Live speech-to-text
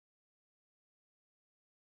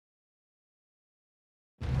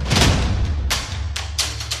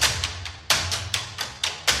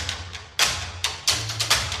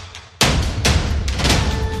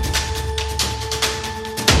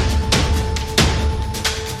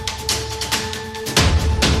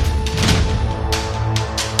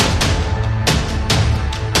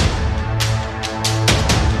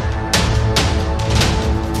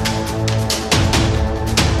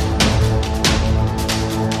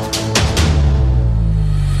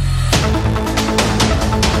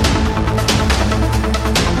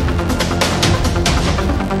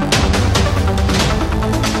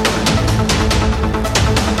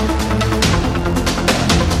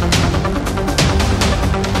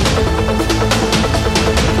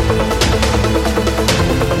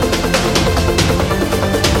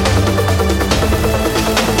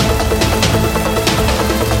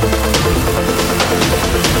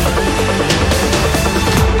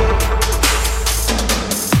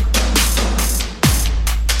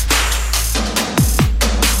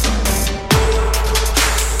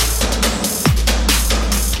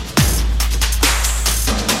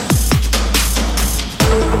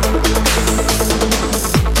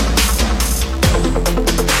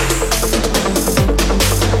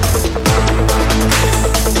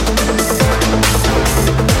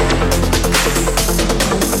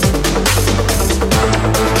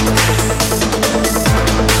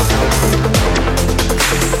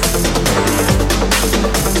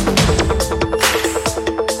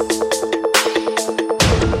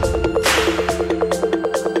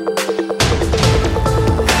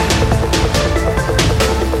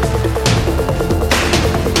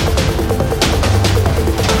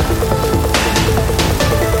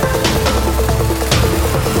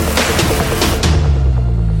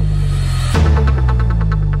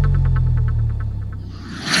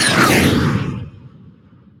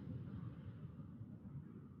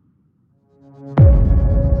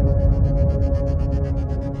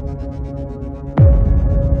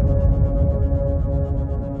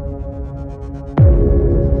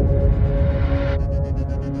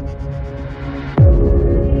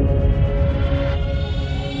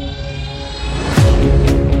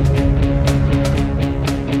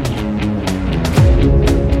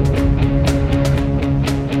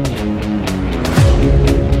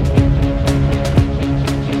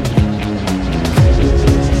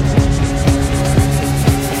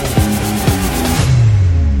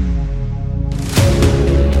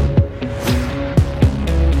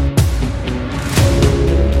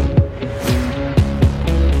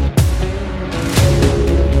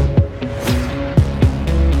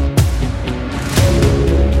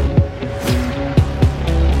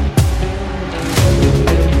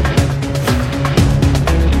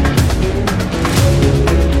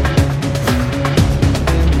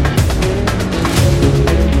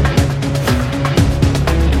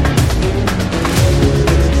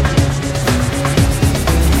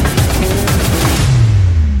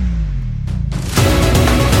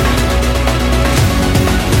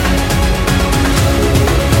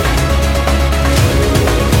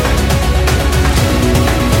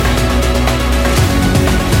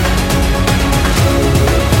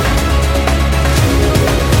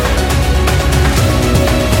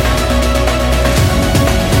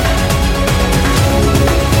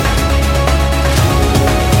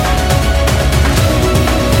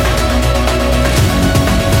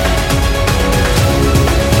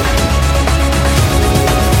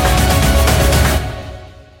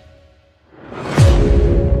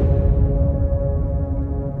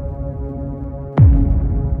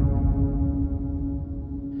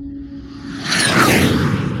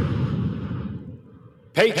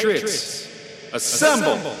Patriots,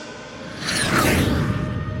 assemble!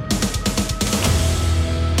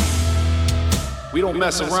 We don't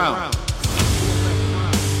mess around.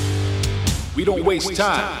 We don't waste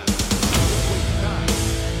time.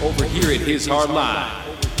 Over here at His Hard Line.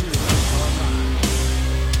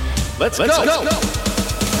 Let's go!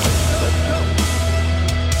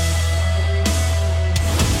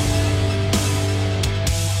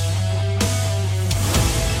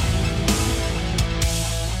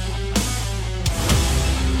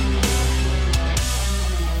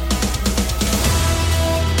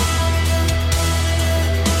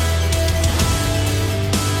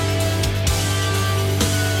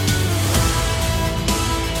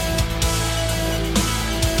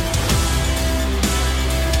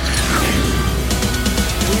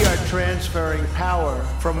 Transferring power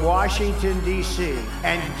from Washington, D.C.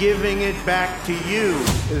 and giving it back to you,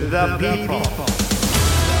 the people.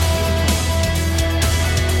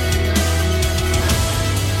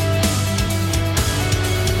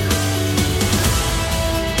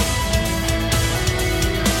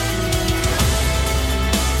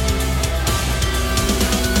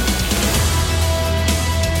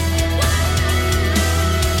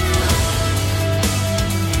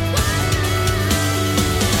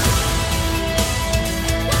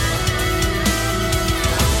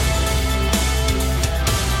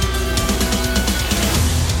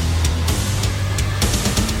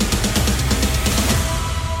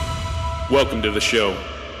 Welcome to the show.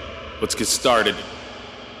 Let's get started.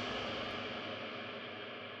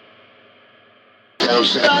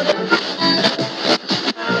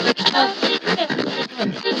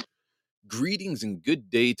 Greetings and good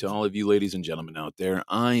day to all of you ladies and gentlemen out there.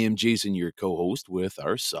 I am Jason, your co-host, with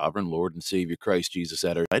our sovereign Lord and Savior Christ Jesus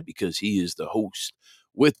at our side, because he is the host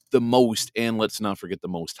with the most, and let's not forget the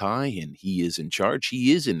Most High, and he is in charge.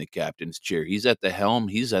 He is in the captain's chair. He's at the helm.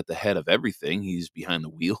 He's at the head of everything. He's behind the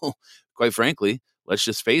wheel. Quite frankly, let's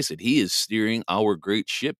just face it, he is steering our great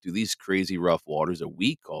ship through these crazy rough waters that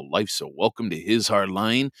we call life. So welcome to His Hard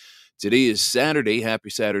Line. Today is Saturday.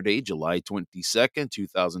 Happy Saturday, July 22nd,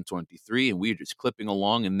 2023, and we're just clipping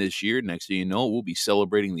along in this year. Next thing you know, we'll be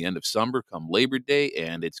celebrating the end of summer come Labor Day,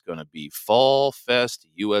 and it's going to be Fall Fest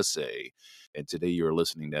USA. And today you are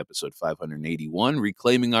listening to episode 581,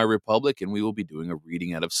 Reclaiming Our Republic, and we will be doing a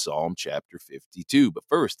reading out of Psalm chapter 52. But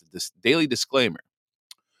first, this daily disclaimer.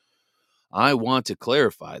 I want to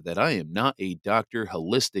clarify that I am not a doctor,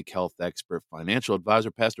 holistic health expert, financial advisor,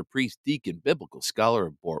 pastor, priest, deacon, biblical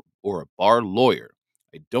scholar, or a bar lawyer.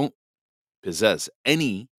 I don't possess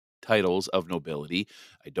any titles of nobility.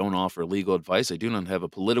 I don't offer legal advice. I do not have a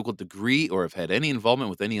political degree or have had any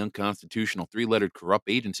involvement with any unconstitutional three-lettered corrupt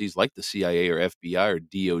agencies like the CIA or FBI or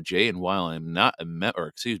DOJ. And while I am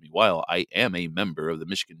while I am a member of the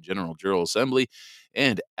Michigan General Assembly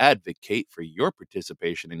and advocate for your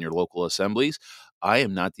participation in your local assemblies, I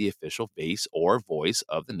am not the official face or voice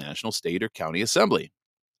of the national, state, or county assembly.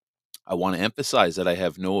 I want to emphasize that I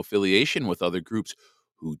have no affiliation with other groups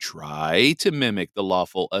who try to mimic the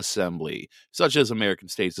lawful assembly, such as American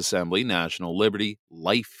States Assembly, National Liberty,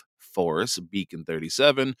 Life Force, Beacon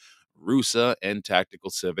 37, RUSA, and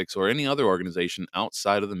Tactical Civics, or any other organization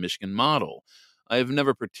outside of the Michigan model. I have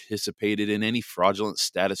never participated in any fraudulent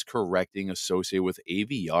status correcting associated with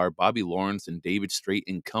AVR, Bobby Lawrence, and David Strait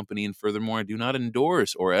and Company, and furthermore, I do not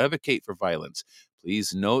endorse or advocate for violence.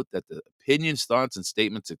 Please note that the opinions, thoughts, and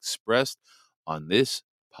statements expressed on this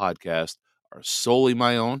podcast are solely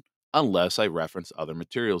my own unless I reference other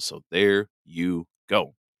materials. So there you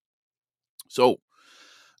go. So,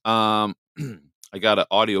 I got an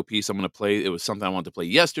audio piece I'm going to play. It was something I wanted to play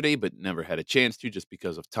yesterday, but never had a chance to just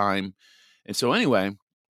because of time. And so anyway,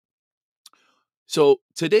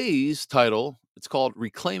 today's title, it's called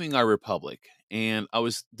Reclaiming Our Republic. And I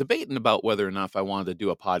was debating about whether or not if I wanted to do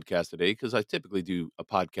a podcast today, because I typically do a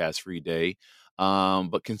podcast free day.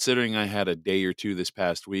 But considering I had a day or two this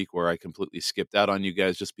past week where I completely skipped out on you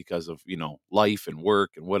guys just because of, life and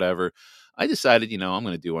work and whatever, I decided, I'm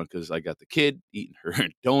going to do one because I got the kid eating her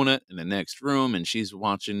donut in the next room and she's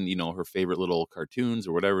watching, her favorite little cartoons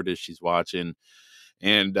or whatever it is she's watching.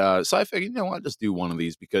 And so I figured, I'll just do one of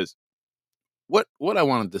these because what I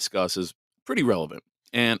want to discuss is pretty relevant.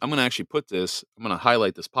 And I'm going to actually I'm going to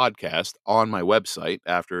highlight this podcast on my website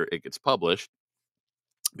after it gets published,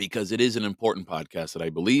 because it is an important podcast that I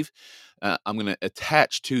believe I'm going to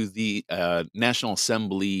attach to the National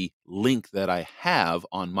Assembly link that I have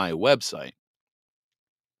on my website.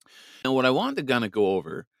 And what I wanted to kind of go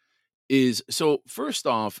over is, so first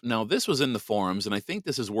off, now this was in the forums, and I think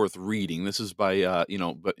this is worth reading. This is by,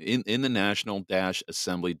 but in the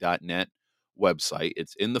national-assembly.net website.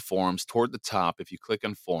 It's in the forums toward the top. If you click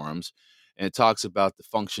on forums, and it talks about the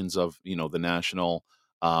functions of the National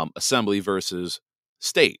Assembly versus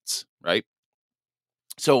states, right?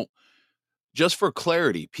 So, just for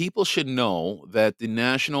clarity, people should know that the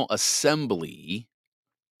National Assembly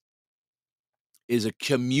is a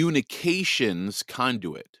communications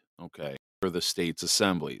conduit, okay, for the states'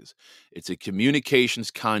 assemblies. It's a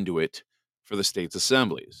communications conduit for the states'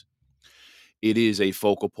 assemblies. It is a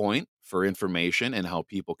focal point for information and how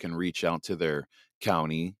people can reach out to their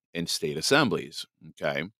county and state assemblies,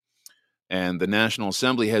 okay? And the National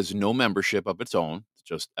Assembly has no membership of its own.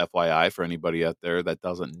 Just FYI for anybody out there that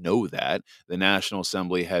doesn't know that. The National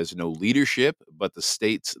Assembly has no leadership, but the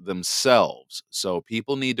states themselves. So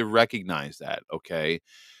people need to recognize that, okay?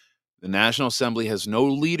 The National Assembly has no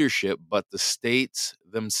leadership, but the states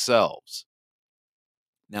themselves.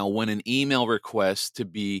 Now, when an email request to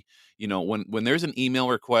be, when there's an email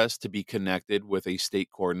request to be connected with a state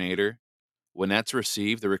coordinator, when that's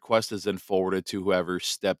received, the request is then forwarded to whoever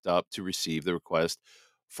stepped up to receive the request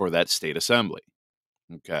for that state assembly.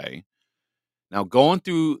 Okay. Now, going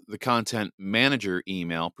through the content manager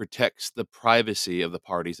email protects the privacy of the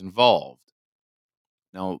parties involved.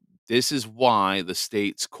 Now, this is why the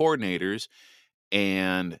state's coordinators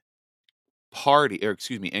and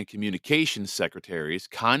and communications secretaries'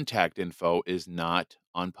 contact info is not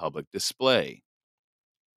on public display.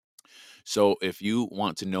 So if you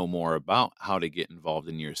want to know more about how to get involved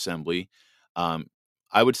in your assembly, um,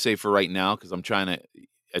 I would say for right now, because I'm trying to,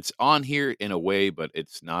 it's on here in a way, but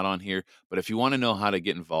it's not on here. But if you want to know how to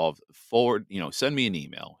get involved, send me an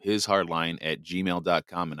email,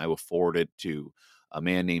 hishardline@gmail.com, and I will forward it to a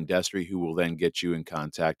man named Destry, who will then get you in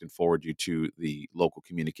contact and forward you to the local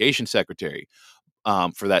communication secretary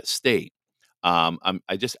for that state.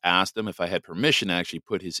 I just asked him if I had permission to actually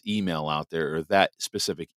put his email out there, or that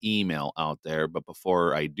specific email out there. But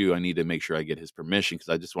before I do, I need to make sure I get his permission, because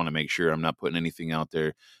I just want to make sure I'm not putting anything out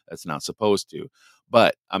there that's not supposed to.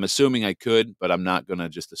 But I'm assuming I could, but I'm not going to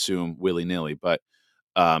just assume willy nilly. But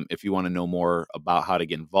if you want to know more about how to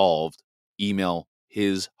get involved, email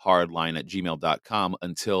hishardline@gmail.com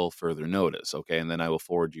until further notice. Okay. And then I will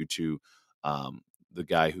forward you to um, the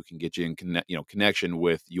guy who can get you in connection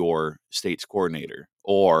with your state's coordinator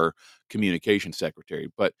or communication secretary.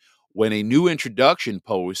 But when a new introduction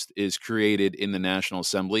post is created in the National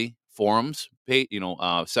Assembly forums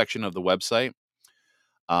section of the website,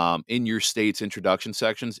 in your state's introduction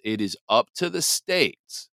sections, it is up to the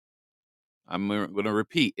states. I'm going to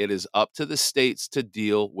repeat, it is up to the states to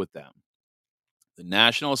deal with them. The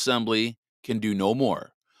National Assembly can do no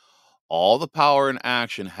more. All the power and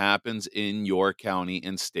action happens in your county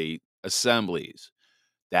and state assemblies.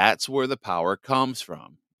 That's where the power comes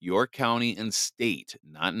from. Your county and state,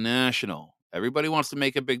 not national. Everybody wants to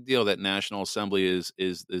make a big deal that National Assembly is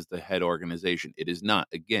the head organization. It is not.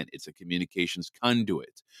 Again, it's a communications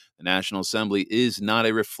conduit. The National Assembly is not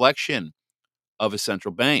a reflection of a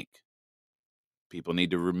central bank. People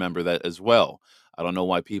need to remember that as well. I don't know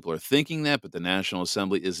why people are thinking that, but the National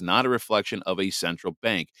Assembly is not a reflection of a central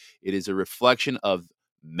bank. It is a reflection of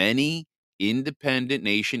many independent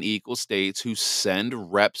nation equal states who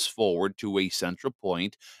send reps forward to a central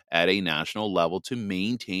point at a national level to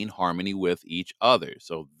maintain harmony with each other.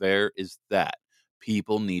 So there is that.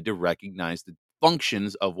 People need to recognize the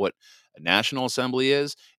functions of what a National Assembly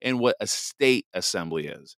is and what a state assembly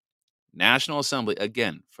is. National Assembly,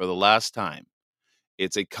 again, for the last time,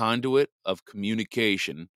 it's a conduit of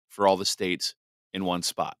communication for all the states in one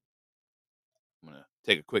spot. I'm going to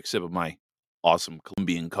take a quick sip of my awesome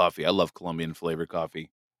Colombian coffee. I love Colombian flavored coffee.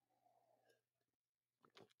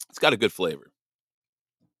 It's got a good flavor,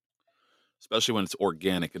 especially when it's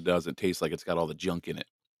organic. It doesn't taste like it's got all the junk in it.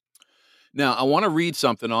 Now, I want to read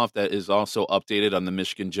something off that is also updated on the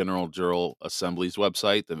Michigan General Jural Assembly's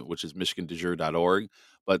website, which is michigandejure.org.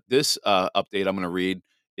 But this update I'm going to read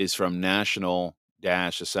is from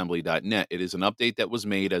national-assembly.net. It is an update that was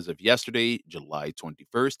made as of yesterday, July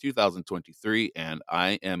 21st, 2023. And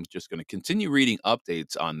I am just going to continue reading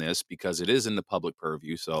updates on this because it is in the public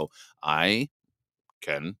purview, so I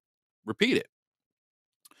can repeat it.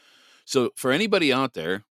 So for anybody out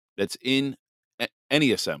there that's in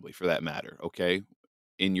any assembly for that matter, okay,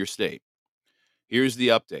 in your state, here's the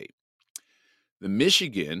update. The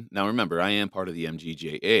Michigan, now remember, I am part of the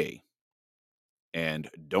MGJA, and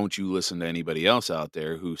don't you listen to anybody else out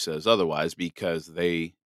there who says otherwise, because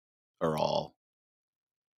they are all,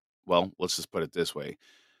 well, let's just put it this way.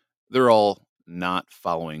 They're all not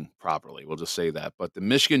following properly. We'll just say that. But the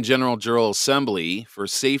Michigan General Jural Assembly, for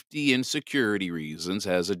safety and security reasons,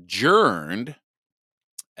 has adjourned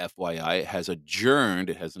FYI, has adjourned.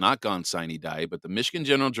 It has not gone sine die, but the Michigan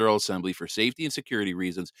General Assembly, for safety and security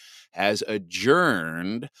reasons, has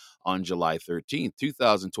adjourned on July 13th,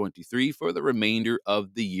 2023, for the remainder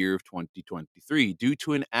of the year of 2023 due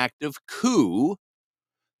to an active coup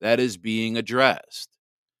that is being addressed.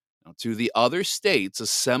 Now, to the other states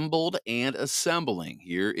assembled and assembling,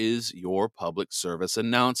 here is your public service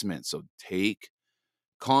announcement. So take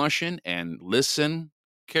caution and listen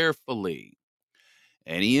carefully.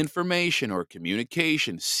 Any information or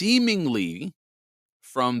communication seemingly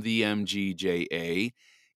from the MGJA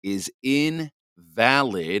is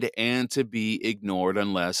invalid and to be ignored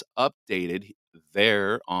unless updated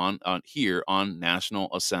there on here on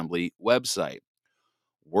National Assembly website.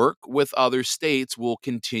 Work with other states will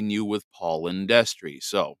continue with Paul Industry.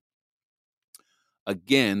 So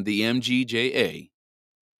again, the MGJA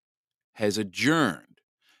has adjourned.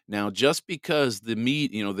 Now, just because the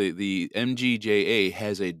MGJA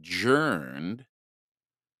has adjourned,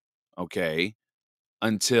 okay,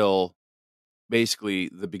 until basically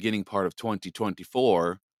the beginning part of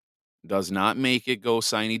 2024, does not make it go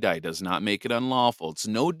sine die, does not make it unlawful. It's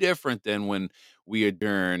no different than when we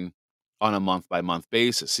adjourn on a month by month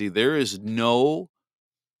basis. See, there is no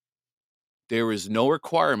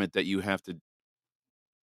requirement that you have to.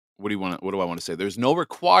 What do I want to say? There's no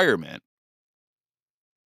requirement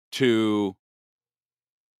to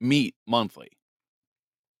meet monthly.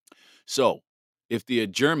 So, if the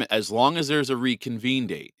adjournment, as long as there's a reconvene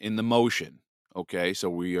date in the motion, okay, so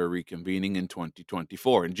we are reconvening in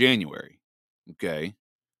 2024 in January, okay,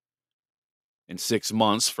 in 6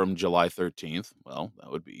 months from July 13th, well,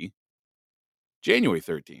 that would be January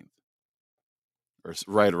 13th, or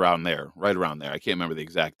right around there. I can't remember the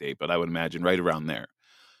exact date, but I would imagine right around there.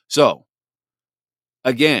 So,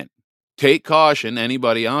 again, take caution,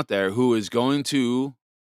 anybody out there who is going to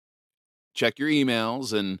check your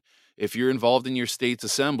emails, and if you're involved in your state's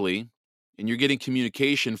assembly and you're getting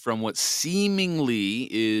communication from what seemingly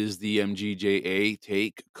is the MGJA,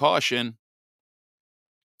 take caution.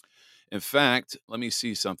 In fact, let me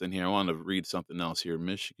see something here. I want to read something else here.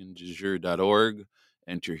 MichiganDeJure.org.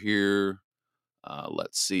 Enter here.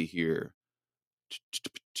 Let's see here. I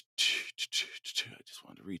just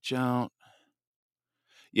wanted to reach out.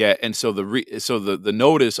 Yeah, and so the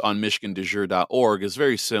notice on MichiganDeJure.org is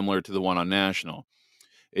very similar to the one on National.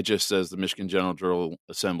 It just says the Michigan General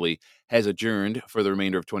Assembly has adjourned for the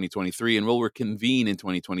remainder of 2023 and will reconvene in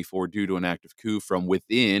 2024 due to an active coup from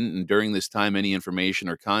within. And during this time, any information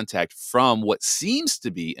or contact from what seems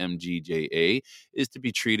to be MGJA is to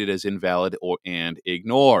be treated as invalid and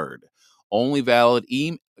ignored. Only valid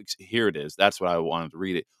here it is. That's what I wanted to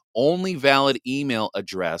read it. Only valid email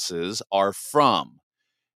addresses are from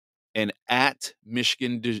and at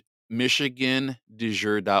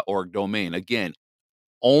MichiganDeJure.org domain. Again,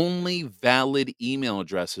 only valid email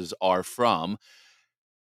addresses are from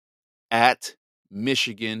at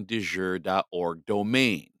MichiganDeJure.org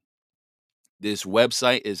domain. This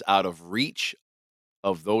website is out of reach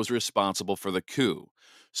of those responsible for the coup.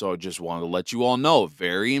 So I just wanted to let you all know,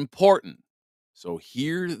 very important. So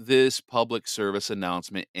hear this public service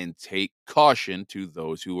announcement and take caution to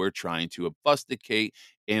those who are trying to obfuscate,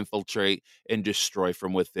 infiltrate, and destroy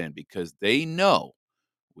from within, because they know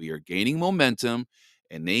we are gaining momentum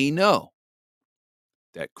and they know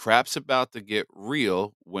that crap's about to get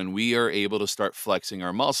real when we are able to start flexing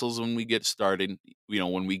our muscles when we get started,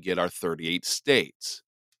 when we get our 38 states.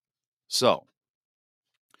 So,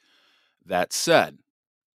 that said,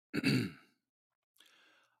 the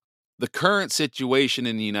current situation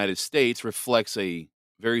in the United States reflects a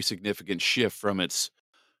very significant shift from its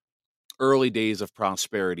early days of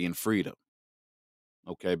prosperity and freedom.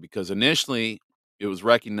 Okay, because initially it was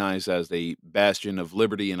recognized as a bastion of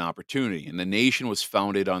liberty and opportunity, and the nation was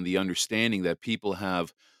founded on the understanding that people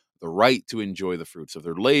have the right to enjoy the fruits of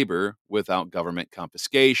their labor without government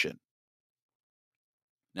confiscation.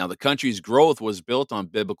 Now, the country's growth was built on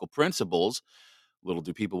biblical principles. Little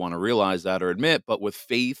do people want to realize that or admit, but with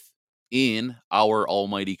faith in our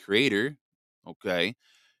Almighty Creator, okay,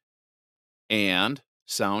 and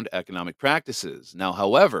sound economic practices. Now,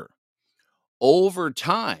 however, over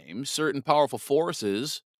time, certain powerful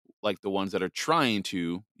forces, like the ones that are trying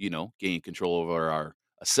to, gain control over our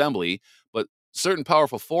assembly, but certain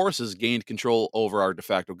powerful forces gained control over our de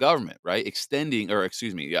facto government, right?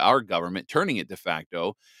 Our government, turning it de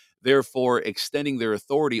facto, therefore extending their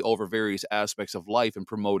authority over various aspects of life and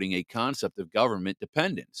promoting a concept of government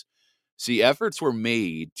dependence. See, efforts were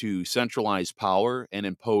made to centralize power and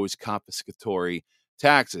impose confiscatory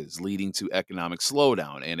taxes, leading to economic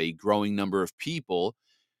slowdown, and a growing number of people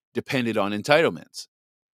depended on entitlements.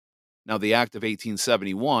 Now, the Act of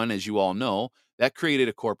 1871, as you all know, that created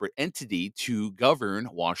a corporate entity to govern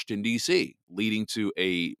Washington, D.C., leading to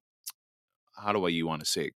a, how do you want to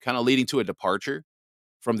say it? Kind of leading to a departure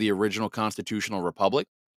from the original constitutional republic.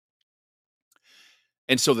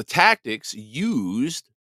 And so the tactics used,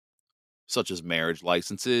 such as marriage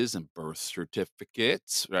licenses and birth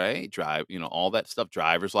certificates, right? All that stuff,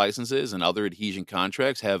 driver's licenses and other adhesion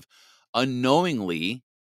contracts have unknowingly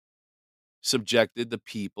subjected the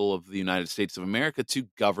people of the United States of America to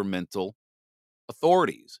governmental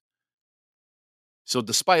authorities. So,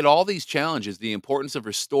 despite all these challenges, the importance of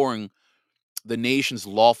restoring the nation's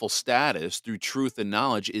lawful status through truth and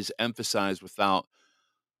knowledge is emphasized without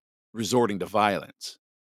resorting to violence.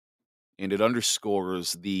 And it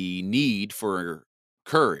underscores the need for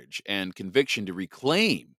courage and conviction to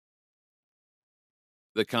reclaim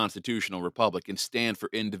the constitutional republic and stand for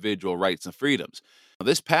individual rights and freedoms. Now,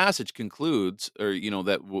 this passage concludes, or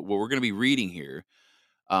that what we're going to be reading here,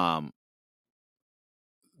 um,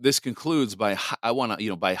 this concludes by I want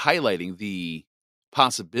to by highlighting the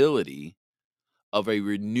possibility of a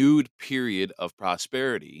renewed period of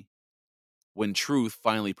prosperity when truth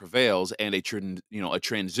finally prevails and a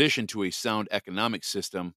transition to a sound economic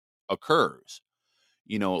system occurs.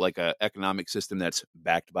 Like a economic system that's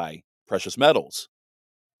backed by precious metals.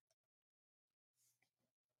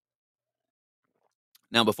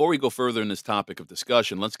 Now, before we go further in this topic of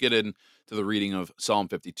discussion, let's get into the reading of Psalm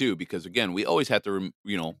 52, because again, we always have to,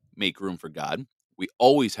 make room for God. We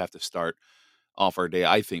always have to start off our day,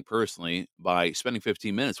 I think personally, by spending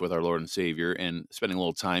 15 minutes with our Lord and Savior and spending a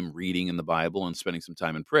little time reading in the Bible and spending some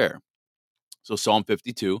time in prayer. So Psalm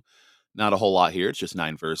 52, not a whole lot here. It's just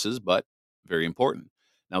 9 verses, but very important.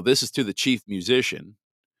 Now, this is to the chief musician,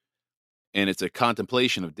 and it's a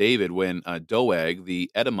contemplation of David when Doeg the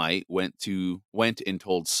Edomite went and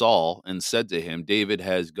told Saul and said to him, David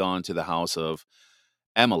has gone to the house of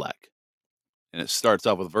Amalek. And it starts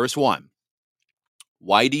off with verse 1.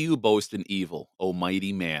 Why do you boast in evil, O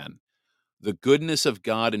mighty man? The goodness of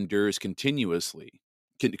God endures continually.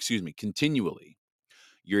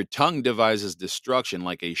 Your tongue devises destruction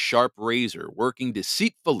like a sharp razor, working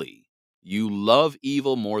deceitfully. You love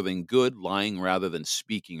evil more than good, lying rather than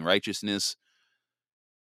speaking righteousness.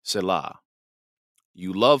 Selah.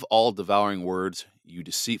 You love all devouring words, you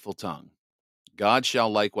deceitful tongue. God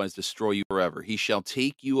shall likewise destroy you forever. He shall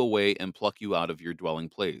take you away and pluck you out of your dwelling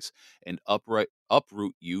place, and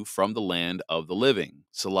uproot you from the land of the living.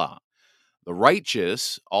 Selah. The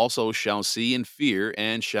righteous also shall see and fear,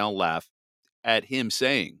 and shall laugh at him,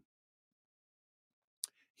 saying,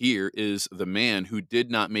 Here is the man who did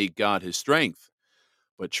not make God his strength,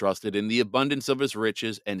 but trusted in the abundance of his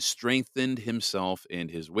riches and strengthened himself in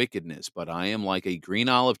his wickedness. But I am like a green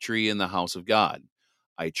olive tree in the house of God.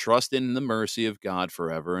 I trust in the mercy of God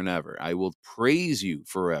forever and ever. I will praise you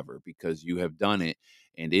forever because you have done it.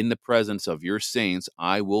 And in the presence of your saints,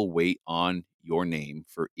 I will wait on your name,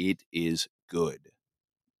 for it is good.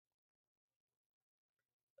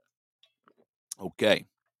 Okay.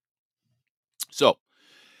 So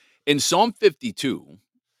in Psalm 52,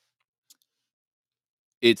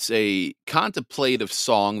 it's a contemplative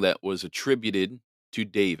song that was attributed to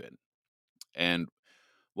David. And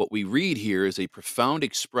what we read here is a profound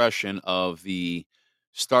expression of the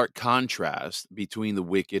stark contrast between the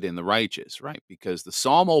wicked and the righteous, right? Because the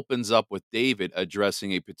psalm opens up with David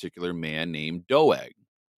addressing a particular man named Doeg,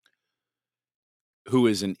 who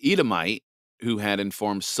is an Edomite who had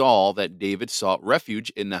informed Saul that David sought refuge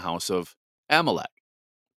in the house of Amalek.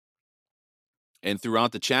 And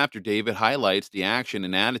throughout the chapter, David highlights the action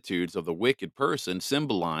and attitudes of the wicked person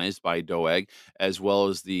symbolized by Doeg, as well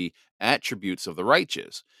as the attributes of the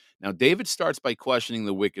righteous. Now, David starts by questioning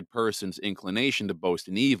the wicked person's inclination to boast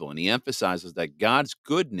in evil, and he emphasizes that God's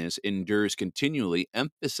goodness endures continually,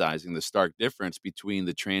 emphasizing the stark difference between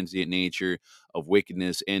the transient nature of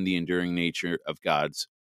wickedness and the enduring nature of God's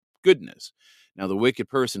goodness. Now, the wicked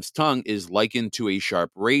person's tongue is likened to a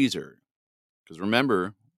sharp razor, because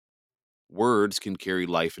remember, words can carry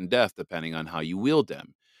life and death depending on how you wield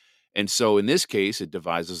them. And so in this case, it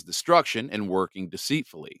devises destruction and working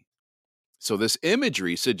deceitfully. So this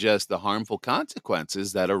imagery suggests the harmful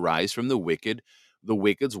consequences that arise from the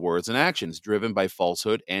wicked's words and actions, driven by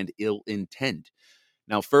falsehood and ill intent.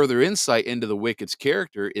 Now, further insight into the wicked's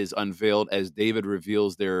character is unveiled as David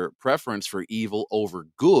reveals their preference for evil over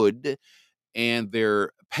good and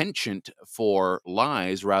their penchant for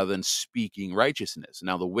lies rather than speaking righteousness.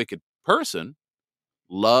 Now, the wicked person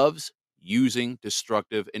loves using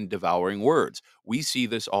destructive and devouring words. We see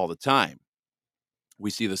this all the time. We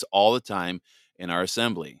see this all the time in our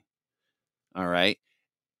assembly. All right.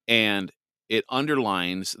 And It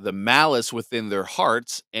underlines the malice within their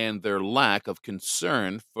hearts and their lack of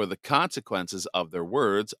concern for the consequences of their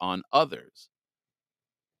words on others.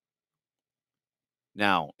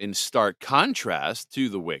 Now, in stark contrast to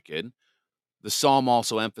the wicked, the psalm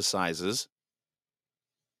also emphasizes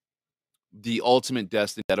the ultimate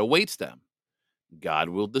destiny that awaits them. God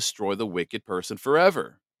will destroy the wicked person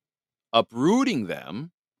forever, uprooting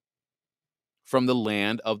them from the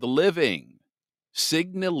land of the living,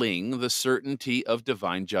 signaling the certainty of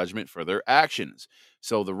divine judgment for their actions.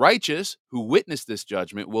 So the righteous who witness this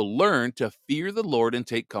judgment will learn to fear the Lord and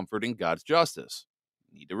take comfort in God's justice.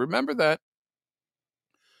 You need to remember that.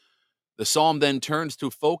 The psalm then turns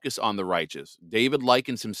to focus on the righteous. David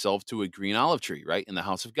likens himself to a green olive tree, right, in the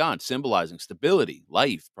house of God, symbolizing stability,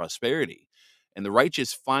 life, prosperity. And the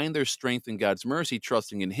righteous find their strength in God's mercy,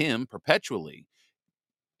 trusting in Him perpetually.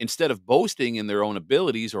 Instead of boasting in their own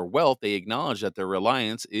abilities or wealth, they acknowledge that their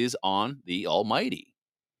reliance is on the Almighty.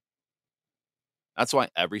 That's why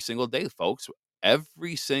every single day, folks,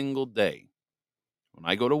 every single day, when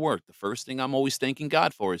I go to work, the first thing I'm always thanking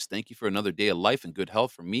God for is thank you for another day of life and good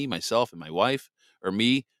health for me, myself, and my wife, or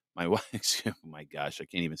me, my wife. Oh my gosh, I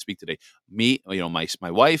can't even speak today. Me,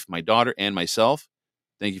 my wife, my daughter, and myself.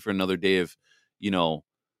 Thank you for another day of,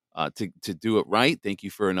 to do it right. Thank you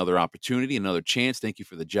for another opportunity, another chance. Thank you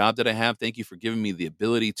for the job that I have. Thank you for giving me the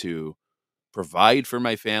ability to provide for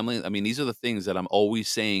my family. I mean, these are the things that I'm always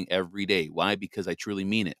saying every day. Why? Because I truly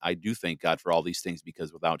mean it. I do thank God for all these things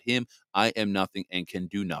because without Him, I am nothing and can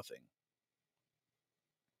do nothing.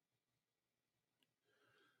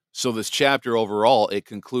 So this chapter overall, it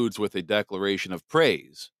concludes with a declaration of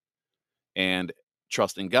praise and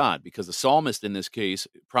trust in God, because the psalmist in this case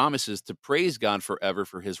promises to praise God forever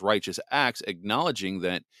for his righteous acts, acknowledging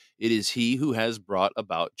that it is he who has brought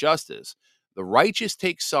about justice. The righteous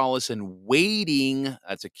take solace in waiting.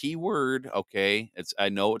 That's a key word. Okay. I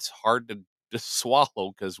know it's hard to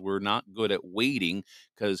swallow because we're not good at waiting,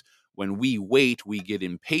 because when we wait, we get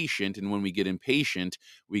impatient. And when we get impatient,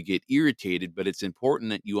 we get irritated. But it's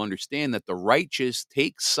important that you understand that the righteous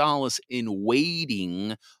take solace in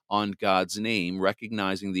waiting on God's name,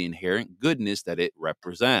 recognizing the inherent goodness that it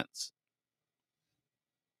represents.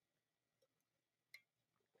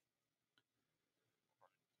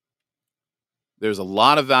 There's a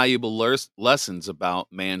lot of valuable lessons about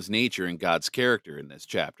man's nature and God's character in this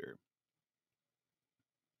chapter.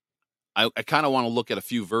 I kind of want to look at a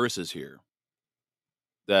few verses here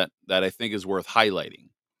that I think is worth highlighting.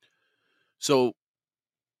 So,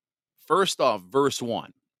 first off, verse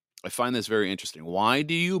 1. I find this very interesting. Why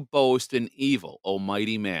do you boast in evil, O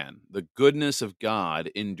mighty man? The goodness of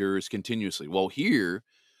God endures continuously. Well, here,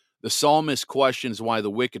 the psalmist questions why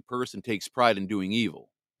the wicked person takes pride in doing evil.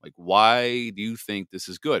 Like, why do you think this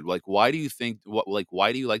is good? Like, why do you think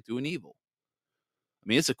why do you like doing evil? I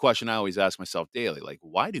mean, it's a question I always ask myself daily. Like,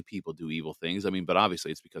 why do people do evil things? I mean, but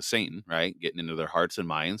obviously it's because Satan, right? Getting into their hearts and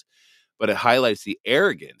minds. But it highlights the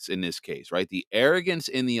arrogance in this case, right? The arrogance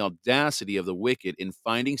and the audacity of the wicked in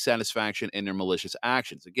finding satisfaction in their malicious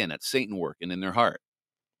actions. Again, that's Satan working in their heart.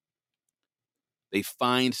 They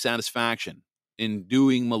find satisfaction in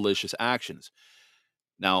doing malicious actions.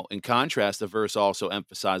 Now, in contrast, the verse also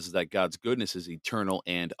emphasizes that God's goodness is eternal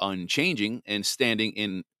and unchanging and standing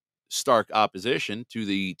in stark opposition to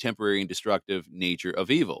the temporary and destructive nature of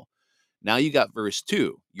evil. Now you got verse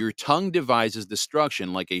 2. Your tongue devises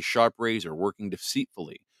destruction like a sharp razor working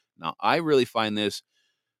deceitfully. Now, I really find this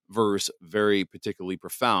verse very particularly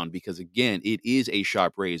profound because, again, it is a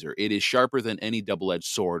sharp razor. It is sharper than any double-edged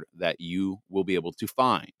sword that you will be able to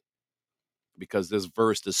find, because this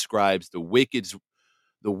verse describes the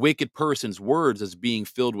wicked person's words as being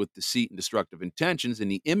filled with deceit and destructive intentions, and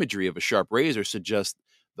the imagery of a sharp razor suggests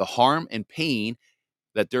the harm and pain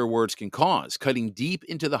that their words can cause, cutting deep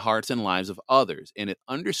into the hearts and lives of others, and it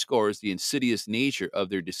underscores the insidious nature of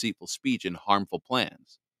their deceitful speech and harmful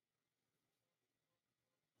plans.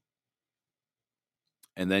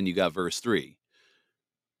 And then you got verse 3.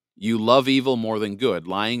 You love evil more than good,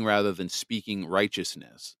 lying rather than speaking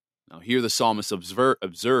righteousness. Now, here the psalmist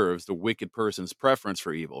observes the wicked person's preference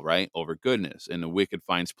for evil, right, over goodness, and the wicked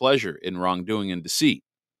finds pleasure in wrongdoing and deceit,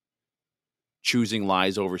 choosing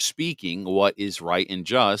lies over speaking what is right and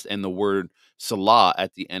just. And the word Salah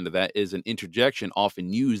at the end of that is an interjection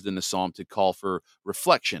often used in the psalm to call for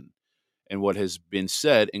reflection and what has been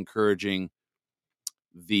said, encouraging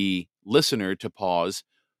the listener to pause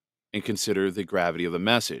and consider the gravity of the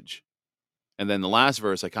message. And then the last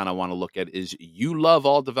verse I kind of want to look at is, you love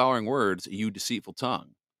all devouring words, you deceitful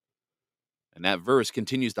tongue. And that verse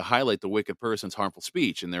continues to highlight the wicked person's harmful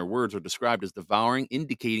speech, and their words are described as devouring,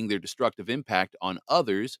 indicating their destructive impact on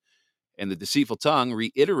others. And the deceitful tongue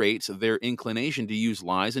reiterates their inclination to use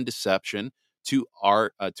lies and deception to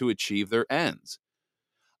achieve their ends.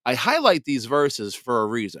 I highlight these verses for a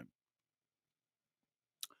reason.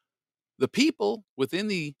 The people within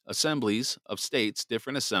the assemblies of states,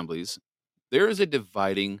 different assemblies, there is a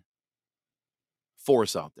dividing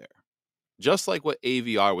force out there. Just like what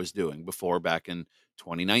AVR was doing before back in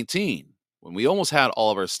 2019, when we almost had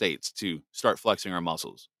all of our states to start flexing our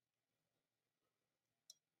muscles.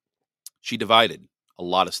 She divided a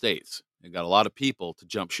lot of states and got a lot of people to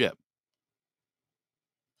jump ship.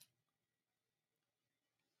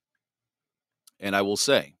 And I will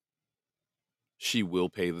say, she will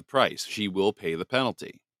pay the price. She will pay the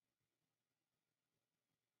penalty.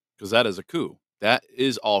 Because that is a coup. That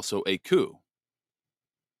is also a coup.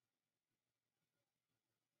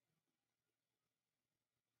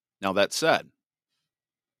 Now, that said,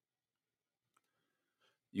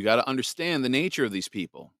 you got to understand the nature of these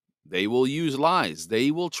people. They will use lies.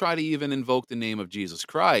 They will try to even invoke the name of Jesus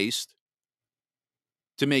Christ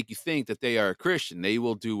to make you think that they are a Christian. They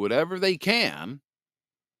will do whatever they can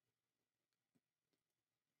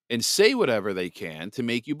and say whatever they can to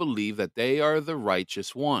make you believe that they are the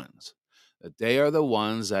righteous ones, that they are the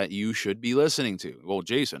ones that you should be listening to. Well,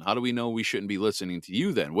 Jason, how do we know we shouldn't be listening to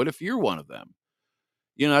you then? What if you're one of them?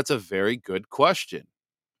 That's a very good question.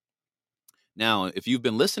 Now, if you've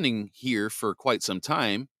been listening here for quite some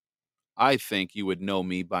time, I think you would know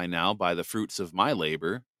me by now by the fruits of my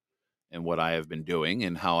labor and what I have been doing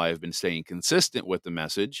and how I have been staying consistent with the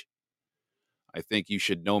message. I think you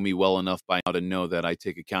should know me well enough by now to know that I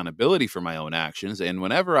take accountability for my own actions. And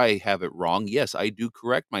whenever I have it wrong, yes, I do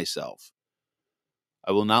correct myself.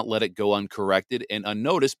 I will not let it go uncorrected and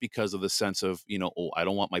unnoticed because of the sense of, oh, I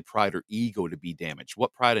don't want my pride or ego to be damaged.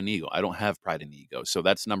 What pride and ego? I don't have pride and ego. So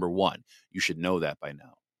that's number one. You should know that by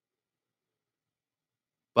now.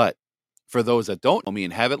 But for those that don't know me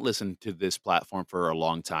and haven't listened to this platform for a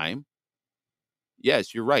long time,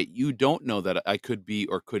 yes, you're right. You don't know that I could be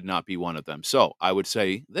or could not be one of them. So I would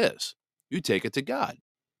say this: you take it to God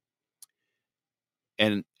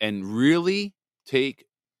and really take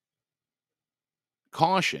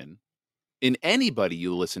caution in anybody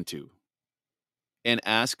you listen to and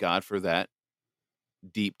ask God for that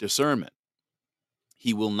deep discernment.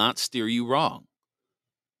 He will not steer you wrong.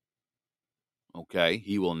 Okay?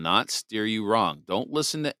 He will not steer you wrong. Don't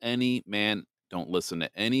listen to any man, don't listen to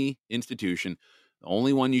any institution. The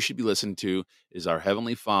only one you should be listening to is our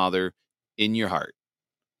Heavenly Father in your heart.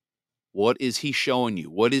 What is he showing you?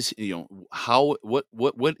 What is, how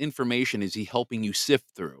what information is he helping you sift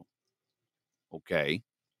through? Okay?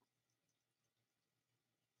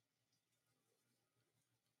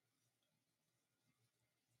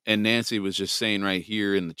 And Nancy was just saying right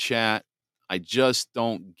here in the chat, I just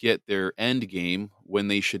don't get their end game when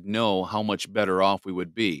they should know how much better off we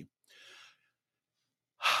would be.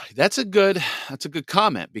 That's a good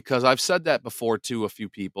comment because I've said that before to a few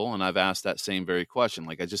people and I've asked that same very question.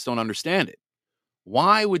 Like, I just don't understand it.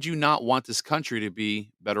 Why would you not want this country to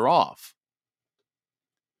be better off?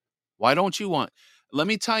 Why don't you want? Let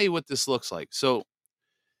me tell you what this looks like. So,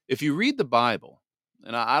 if you read the Bible,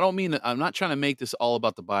 and I don't mean that, I'm not trying to make this all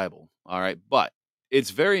about the Bible, all right? But it's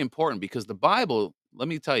very important because the Bible, let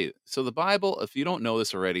me tell you. So the Bible, if you don't know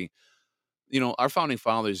this already, our founding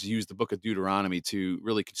fathers used the book of Deuteronomy to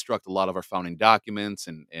really construct a lot of our founding documents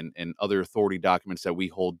and other authority documents that we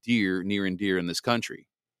hold near and dear in this country.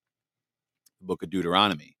 The book of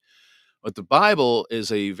Deuteronomy. But the Bible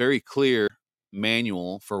is a very clear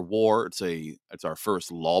manual for war. It's our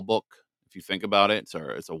first law book. If you think about it,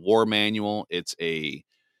 it's a war manual. It's a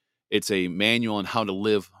manual on how to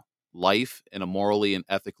live life in a morally and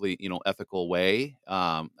ethical way.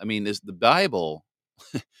 I mean, this the Bible.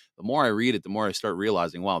 The more I read it, the more I start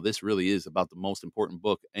realizing, wow, this really is about the most important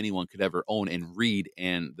book anyone could ever own and read,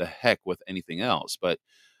 and the heck with anything else. But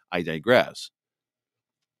I digress.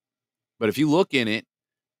 But if you look in it,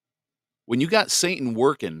 when you got Satan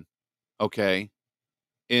working, okay,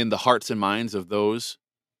 in the hearts and minds of those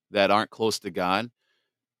that aren't close to God,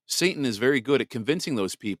 Satan is very good at convincing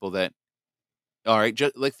those people that, all right,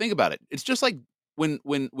 just like think about it. It's just like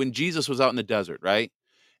when Jesus was out in the desert, right?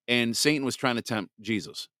 And Satan was trying to tempt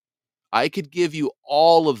Jesus. I could give you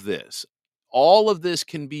all of this. All of this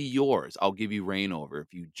can be yours. I'll give you reign over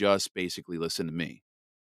if you just basically listen to me.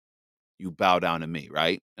 You bow down to me,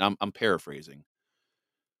 right? And I'm paraphrasing.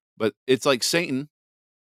 But it's like Satan,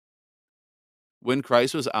 when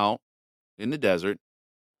Christ was out in the desert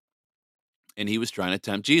and he was trying to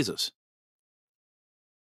tempt Jesus.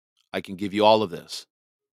 I can give you all of this.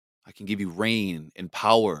 I can give you reign and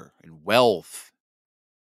power and wealth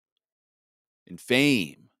and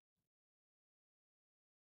fame.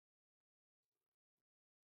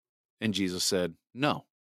 And Jesus said, no,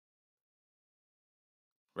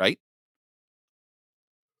 right?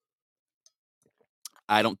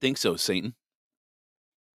 I don't think so, Satan.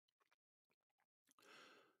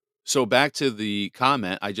 So back to the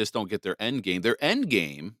comment, I just don't get their end game. Their end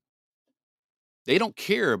game, they don't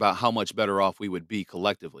care about how much better off we would be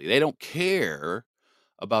collectively. They don't care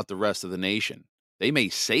about the rest of the nation. They may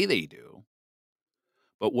say they do,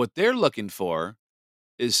 but what they're looking for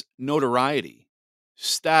is notoriety,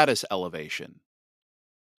 status elevation,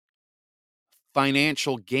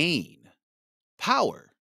 financial gain,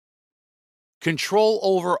 power, control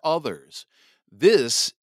over others.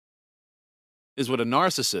 This is what a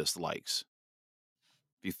narcissist likes.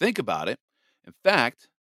 If you think about it, in fact,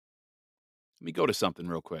 let me go to something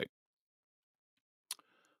real quick.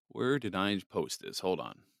 Where did I post this? Hold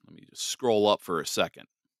on. Let me just scroll up for a second.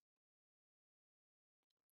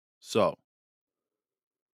 So,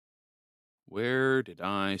 where did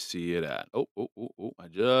I see it at? Oh, I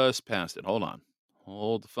just passed it. Hold on.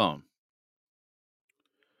 Hold the phone.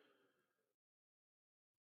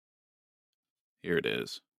 Here it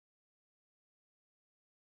is.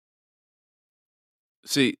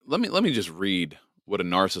 See, let me just read what a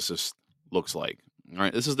narcissist looks like. All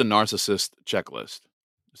right, this is the narcissist checklist.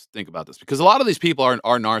 Just think about this because a lot of these people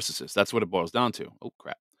are narcissists. That's what it boils down to. Oh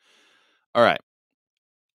crap. All right.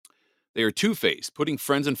 They are two-faced, putting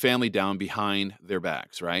friends and family down behind their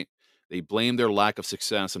backs, right? They blame their lack of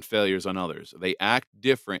success and failures on others. They act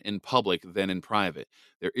different in public than in private.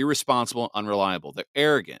 They're irresponsible and unreliable. They're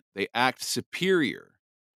arrogant. They act superior.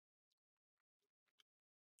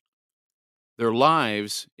 Their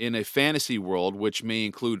lives in a fantasy world, which may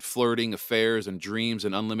include flirting, affairs, and dreams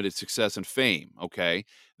and unlimited success and fame, okay?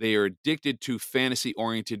 They are addicted to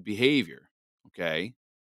fantasy-oriented behavior, okay?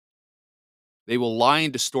 They will lie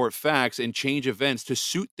and distort facts and change events to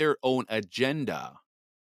suit their own agenda.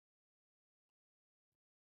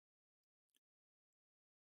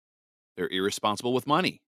 They're irresponsible with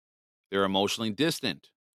money. They're emotionally distant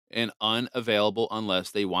and unavailable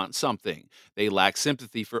unless they want something. They lack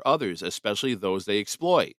sympathy for others, especially those they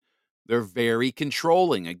exploit. They're very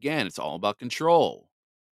controlling. Again, it's all about control.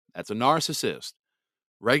 That's a narcissist.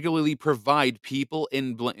 Regularly provide people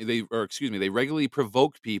and they regularly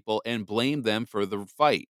provoke people and blame them for the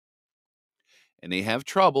fight. And they have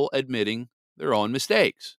trouble admitting their own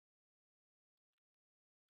mistakes.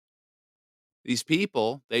 These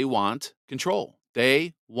people, they want control.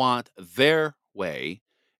 They want their way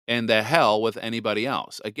and the hell with anybody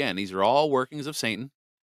else. Again, these are all workings of Satan.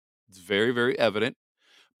 It's very, very evident.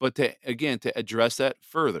 But to address that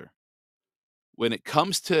further, when it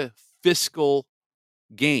comes to fiscal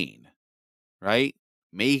gain, right?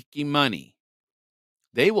 Making money,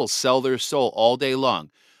 they will sell their soul all day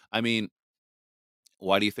long. I mean,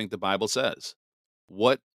 why do you think the Bible says?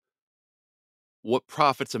 What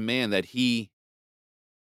profits a man that he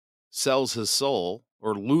sells his soul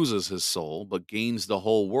or loses his soul, but gains the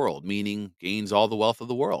whole world, meaning gains all the wealth of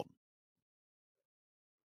the world.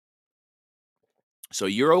 So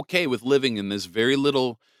you're okay with living in this very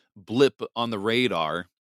little blip on the radar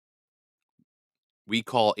we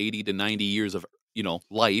call 80 to 90 years of,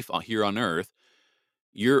 life here on earth.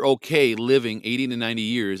 You're okay living 80 to 90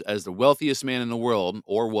 years as the wealthiest man in the world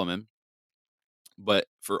or woman, but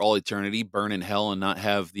for all eternity burn in hell and not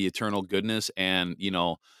have the eternal goodness and,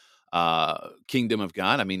 kingdom of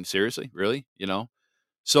God. I mean, seriously, really,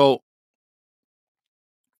 So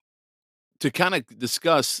to kind of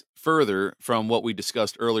discuss further from what we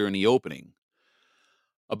discussed earlier in the opening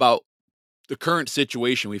about the current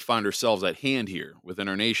situation we find ourselves at hand here within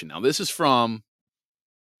our nation. Now, this is from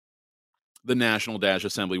the National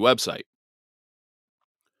Assembly website.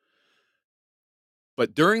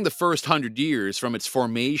 But during the first 100 years from its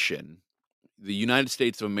formation, the United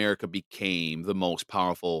States of America became the most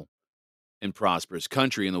powerful and prosperous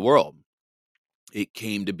country in the world. It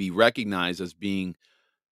came to be recognized as being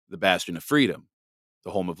the bastion of freedom,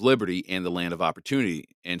 the home of liberty, and the land of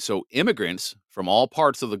opportunity. And so immigrants from all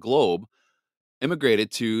parts of the globe immigrated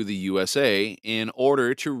to the USA in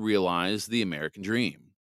order to realize the American dream.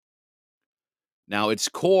 Now, its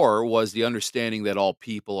core was the understanding that all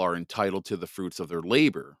people are entitled to the fruits of their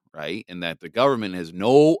labor, right? And that the government has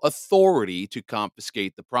no authority to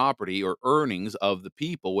confiscate the property or earnings of the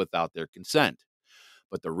people without their consent.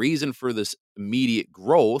 But the reason for this immediate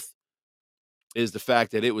growth is the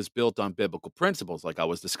fact that it was built on biblical principles, like I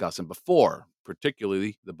was discussing before,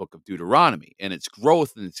 particularly the book of Deuteronomy. And its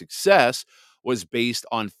growth and success was based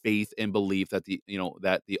on faith and belief that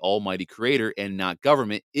the Almighty Creator and not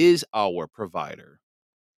government is our provider.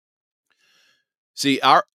 See,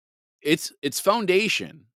 its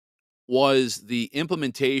foundation was the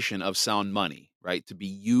implementation of sound money, right? To be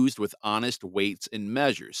used with honest weights and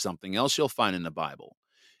measures, something else you'll find in the Bible,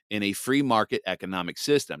 in a free market economic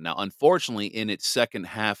system. Now, unfortunately, in its second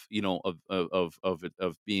half,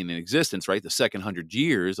 of being in existence, right, the second 100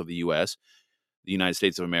 years of the U.S., the United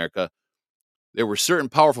States of America, there were certain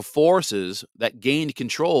powerful forces that gained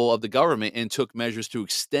control of the government and took measures to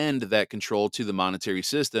extend that control to the monetary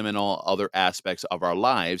system and all other aspects of our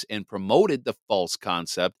lives, and promoted the false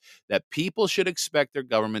concept that people should expect their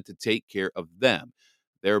government to take care of them,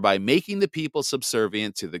 thereby making the people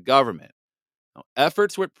subservient to the government. Now,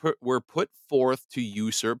 efforts were put forth to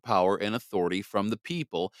usurp power and authority from the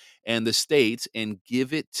people and the states and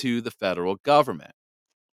give it to the federal government.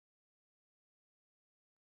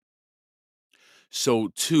 So,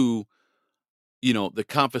 the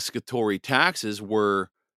confiscatory taxes were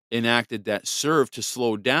enacted that served to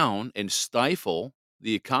slow down and stifle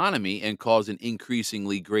the economy and cause an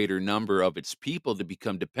increasingly greater number of its people to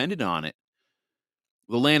become dependent on it.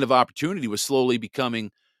 The land of opportunity was slowly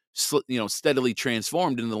becoming, steadily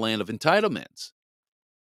transformed into the land of entitlements.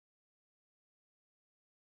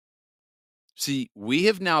 See, we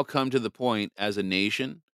have now come to the point as a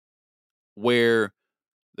nation where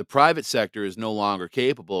the private sector is no longer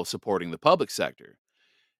capable of supporting the public sector.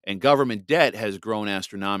 And government debt has grown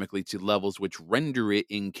astronomically to levels which render it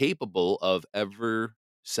incapable of ever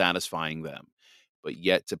satisfying them. But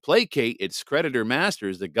yet, to placate its creditor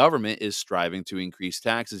masters, the government is striving to increase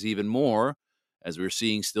taxes even more, as we're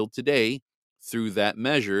seeing still today, through that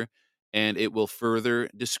measure, and it will further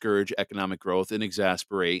discourage economic growth and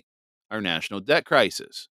exacerbate our national debt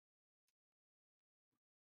crisis.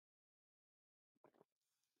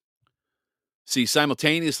 See,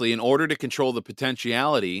 simultaneously, in order to control the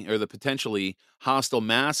potentiality or the potentially hostile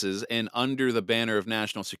masses and under the banner of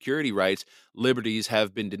national security rights, liberties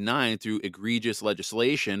have been denied through egregious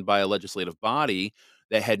legislation by a legislative body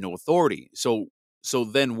that had no authority. So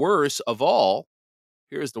then worse of all,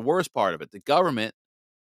 here's the worst part of it. The government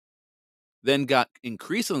then got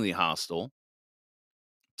increasingly hostile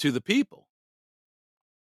to the people.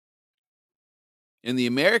 And the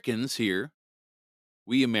Americans here,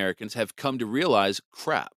 we Americans have come to realize,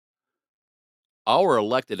 crap, our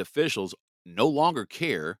elected officials no longer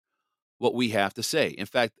care what we have to say. In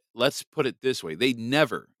fact, let's put it this way, they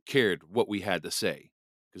never cared what we had to say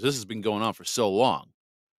because this has been going on for so long.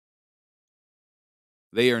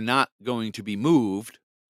 They are not going to be moved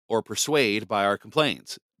or persuaded by our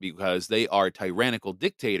complaints because they are tyrannical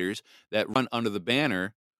dictators that run under the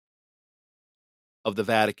banner of the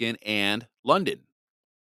Vatican and London.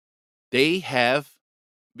 They have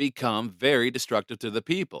become very destructive to the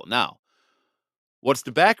people. Now, what's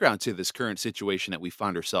the background to this current situation that we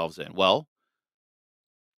find ourselves in? Well,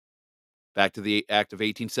 back to the Act of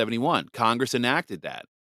 1871, Congress enacted that,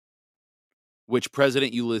 which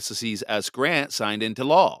President Ulysses S. Grant signed into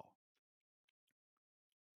law.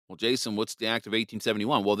 Well, Jason, what's the Act of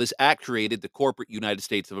 1871? Well, this act created the corporate United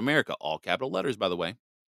States of America, all capital letters, by the way,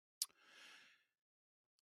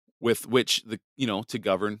 with which to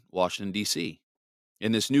govern Washington, D.C.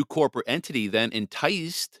 And this new corporate entity then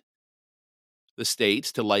enticed the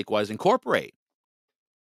states to likewise incorporate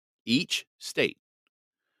each state.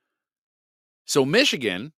 So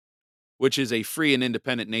Michigan, which is a free and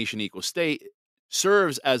independent nation equal state,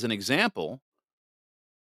 serves as an example,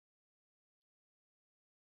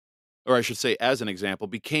 or I should say, as an example,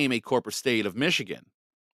 became a corporate state of Michigan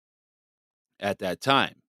at that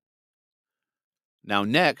time. Now,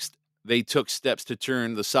 next, they took steps to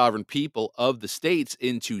turn the sovereign people of the states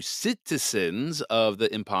into citizens of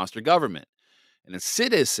the imposter government. And a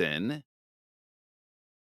citizen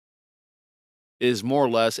is more or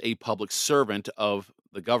less a public servant of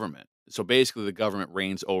the government. So basically, the government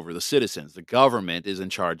reigns over the citizens. The government is in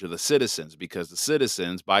charge of the citizens because the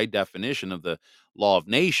citizens, by definition of the law of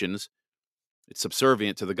nations, it's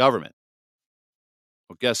subservient to the government.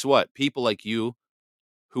 Well, guess what? People like you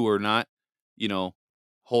who are not, you know,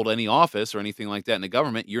 hold any office or anything like that in the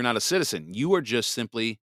government, you're not a citizen. You are just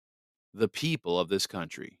simply the people of this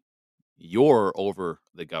country. You're over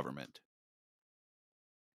the government.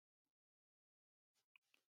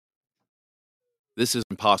 This is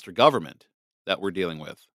imposter government that we're dealing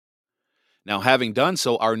with. Now, having done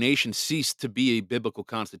so, our nation ceased to be a biblical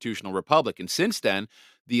constitutional republic. And since then,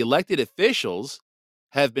 the elected officials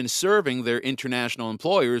have been serving their international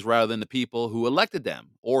employers rather than the people who elected them,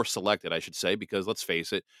 or selected, I should say, because let's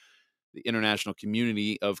face it, the international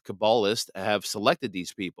community of Kabbalists have selected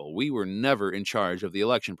these people. We were never in charge of the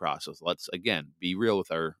election process. Let's, again, be real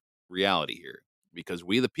with our reality here, because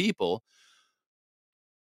we, the people,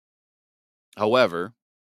 however,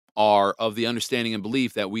 are of the understanding and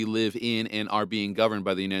belief that we live in and are being governed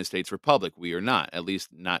by the United States Republic. We are not, at least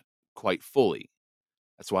not quite fully.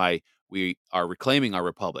 That's why we are reclaiming our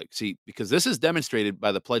republic. See, because this is demonstrated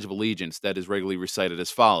by the Pledge of Allegiance that is regularly recited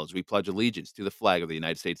as follows. We pledge allegiance to the flag of the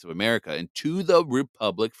United States of America and to the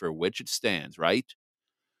republic for which it stands, right?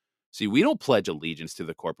 See, we don't pledge allegiance to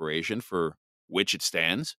the corporation for which it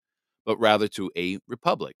stands, but rather to a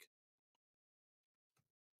republic.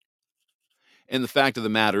 And the fact of the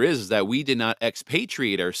matter is that we did not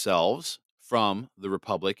expatriate ourselves from the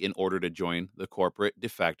republic in order to join the corporate de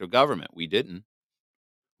facto government. We didn't.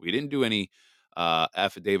 We didn't do any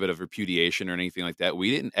affidavit of repudiation or anything like that.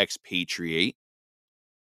 We didn't expatriate.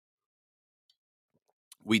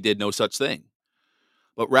 We did no such thing.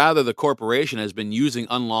 But rather, the corporation has been using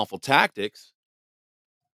unlawful tactics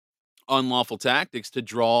to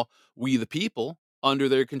draw we the people under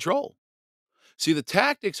their control. See, the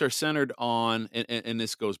tactics are centered on, and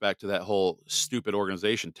this goes back to that whole stupid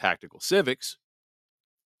organization, Tactical Civics,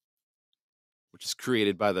 which is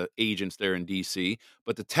created by the agents there in DC.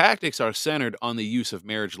 But the tactics are centered on the use of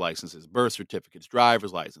marriage licenses, birth certificates,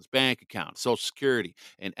 driver's license, bank accounts, Social Security,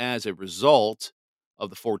 and as a result of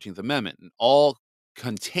the 14th Amendment, and all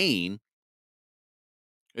contain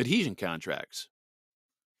adhesion contracts.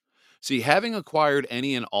 See, having acquired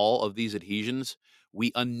any and all of these adhesions,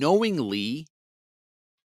 we unknowingly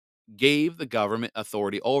gave the government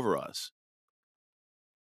authority over us.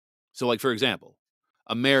 So, like, for example,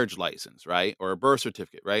 a marriage license, right? Or a birth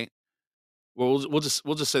certificate, right? Well, we'll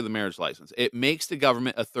just say the marriage license. It makes the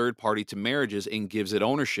government a third party to marriages and gives it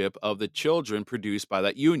ownership of the children produced by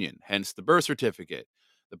that union, hence the birth certificate.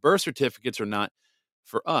 The birth certificates are not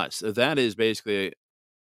for us. That is basically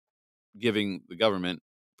giving the government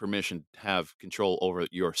permission to have control over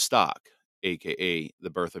your stock, aka the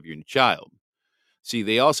birth of your child. See,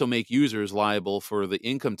 they also make users liable for the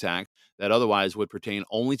income tax that otherwise would pertain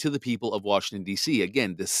only to the people of Washington, D.C.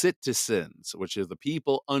 Again, the citizens, which is the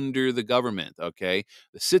people under the government, okay?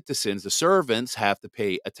 The citizens, the servants, have to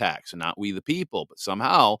pay a tax, not we the people. But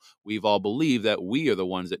somehow we've all believed that we are the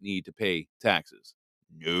ones that need to pay taxes.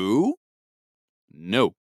 No,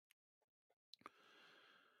 no.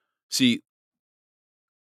 See,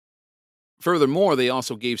 furthermore, they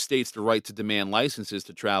also gave states the right to demand licenses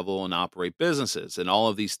to travel and operate businesses. And all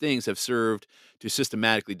of these things have served to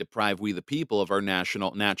systematically deprive we the people of our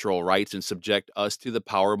natural rights and subject us to the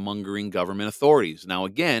power-mongering government authorities. Now,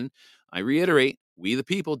 again, I reiterate, we the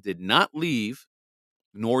people did not leave,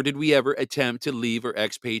 nor did we ever attempt to leave or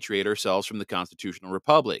expatriate ourselves from the constitutional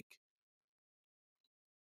republic.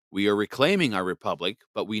 We are reclaiming our republic,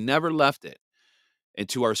 but we never left it. And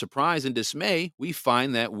to our surprise and dismay, we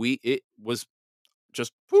find that it was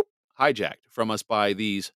just hijacked from us by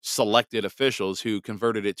these selected officials who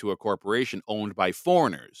converted it to a corporation owned by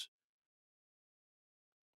foreigners.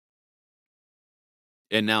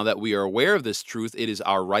 And now that we are aware of this truth, it is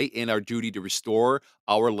our right and our duty to restore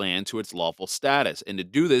our land to its lawful status. And to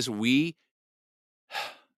do this, we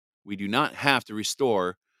do not have to we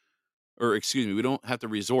don't have to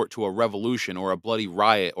resort to a revolution or a bloody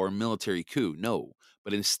riot or a military coup. No,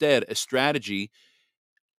 but instead a strategy.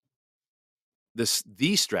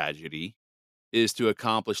 The strategy is to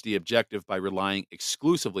accomplish the objective by relying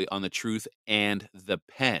exclusively on the truth and the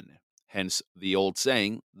pen. Hence the old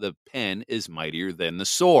saying, the pen is mightier than the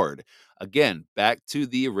sword. Again, back to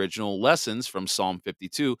the original lessons from Psalm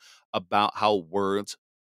 52 about how words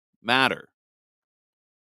matter.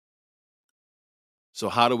 So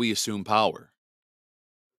how do we assume power?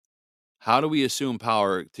 How do we assume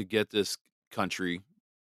power to get this country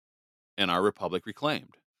and our republic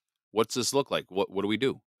reclaimed? What's this look like? What do we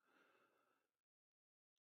do?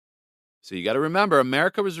 So you got to remember,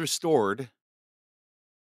 America was restored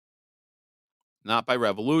not by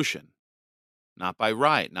revolution, not by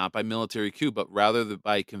riot, not by military coup, but rather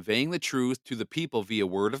by conveying the truth to the people via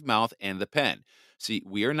word of mouth and the pen. See,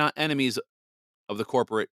 we are not enemies of the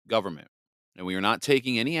corporate government, and we are not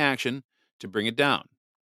taking any action to bring it down.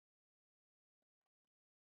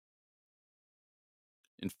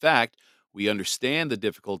 In fact, we understand the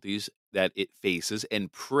difficulties that it faces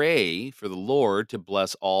and pray for the Lord to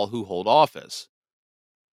bless all who hold office.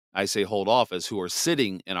 I say hold office, who are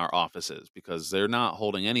sitting in our offices, because they're not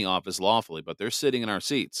holding any office lawfully, but they're sitting in our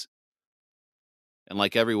seats. And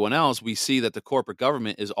like everyone else, we see that the corporate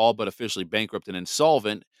government is all but officially bankrupt and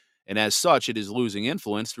insolvent, and as such, it is losing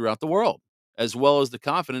influence throughout the world, as well as the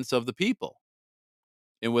confidence of the people.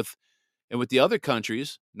 And with And with the other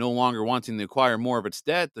countries no longer wanting to acquire more of its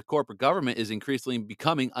debt, the corporate government is increasingly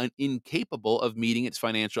becoming incapable of meeting its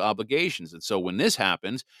financial obligations. And so when this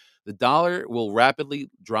happens, the dollar will rapidly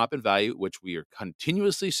drop in value, which we are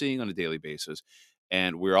continuously seeing on a daily basis.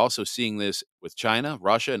 And we're also seeing this with China,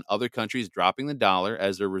 Russia, and other countries dropping the dollar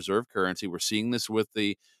as their reserve currency. We're seeing this with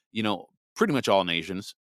pretty much all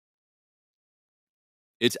nations.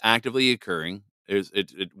 It's actively occurring.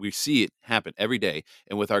 We see it happen every day.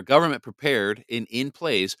 And with our government prepared and in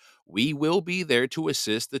place, we will be there to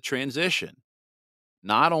assist the transition.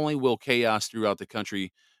 Not only will chaos throughout the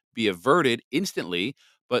country be averted instantly,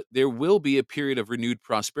 but there will be a period of renewed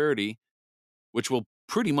prosperity, which will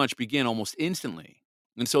pretty much begin almost instantly.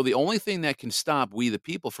 And so the only thing that can stop we, the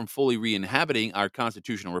people, from fully re-inhabiting our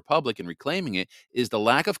constitutional republic and reclaiming it is the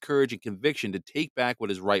lack of courage and conviction to take back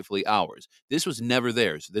what is rightfully ours. This was never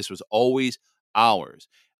theirs. This was always ours.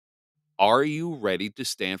 Are you ready to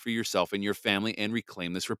stand for yourself and your family and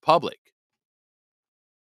reclaim this republic?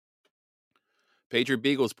 Patriot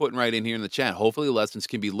Beagle is putting right in here in the chat. Hopefully, lessons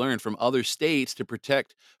can be learned from other states to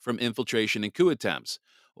protect from infiltration and coup attempts.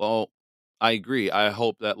 Well, I agree. I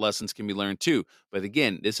hope that lessons can be learned too. But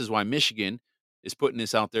again, this is why Michigan is putting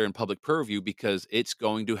this out there in public purview, because it's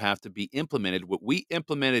going to have to be implemented. What we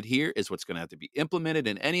implemented here is what's going to have to be implemented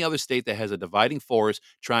in any other state that has a dividing force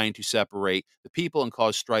trying to separate the people and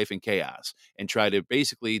cause strife and chaos and try to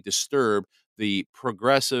basically disturb the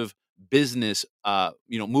progressive business,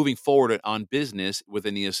 moving forward on business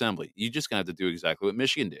within the assembly. You just gonna have to do exactly what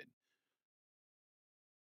Michigan did.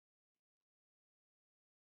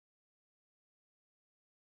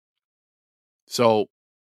 So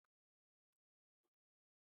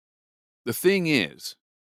the thing is,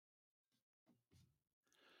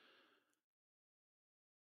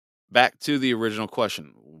 back to the original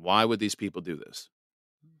question, why would these people do this?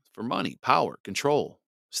 For money, power, control,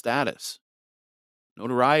 status,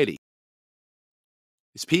 notoriety.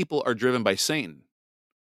 These people are driven by Satan.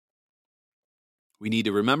 We need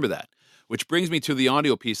to remember that. Which brings me to the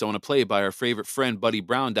audio piece I want to play by our favorite friend, Buddy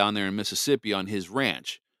Brown, down there in Mississippi on his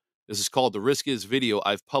ranch. This is called the riskiest video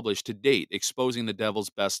I've published to date, exposing the devil's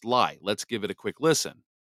best lie. Let's give it a quick listen.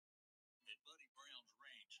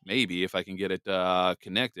 Maybe if I can get it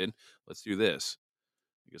connected. Let's do this.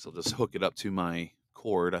 I guess I'll just hook it up to my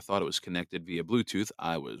cord. I thought it was connected via Bluetooth.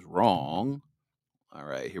 I was wrong. All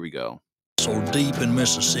right, here we go. So deep in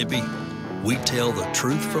Mississippi, we tell the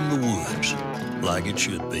truth from the woods, like it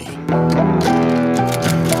should be.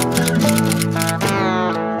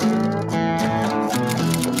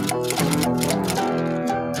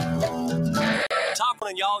 Top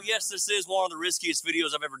one, y'all. Yes, this is one of the riskiest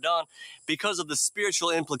videos I've ever done because of the spiritual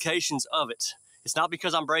implications of it. It's not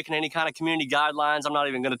because I'm breaking any kind of community guidelines. I'm not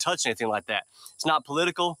even going to touch anything like that. It's not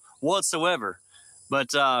political whatsoever.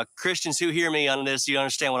 But Christians who hear me on this, you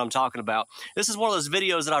understand what I'm talking about. This is one of those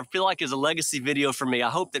videos that I feel like is a legacy video for me. I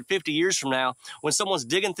hope that 50 years from now, when someone's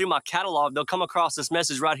digging through my catalog, they'll come across this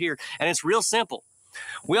message right here. And it's real simple.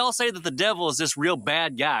 We all say that the devil is this real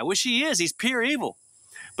bad guy, which he is. He's pure evil.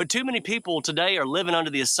 But too many people today are living under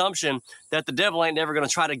the assumption that the devil ain't never going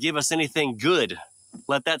to try to give us anything good.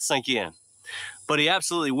 Let that sink in. But he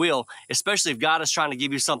absolutely will, especially if God is trying to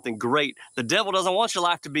give you something great. The devil doesn't want your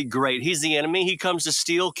life to be great. He's the enemy. He comes to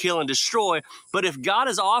steal, kill, and destroy. But if God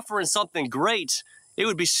is offering something great, it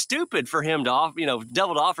would be stupid for him to offer,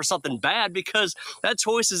 devil to offer something bad, because that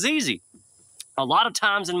choice is easy. A lot of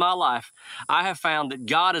times in my life, I have found that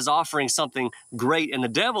God is offering something great, and the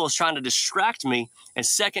devil is trying to distract me and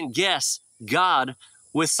second guess God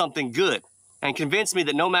with something good and convince me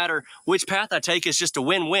that no matter which path I take, it's just a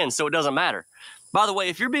win-win, so it doesn't matter. By the way,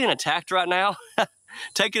 if you're being attacked right now,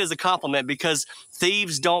 take it as a compliment, because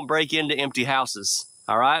thieves don't break into empty houses,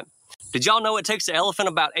 all right? Did y'all know it takes an elephant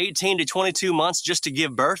about 18 to 22 months just to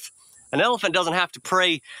give birth? An elephant doesn't have to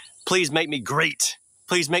pray, please make me great,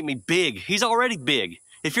 please make me big. He's already big.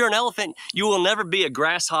 If you're an elephant, you will never be a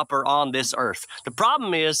grasshopper on this earth. The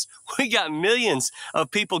problem is we got millions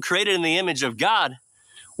of people created in the image of God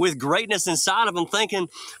with greatness inside of them, thinking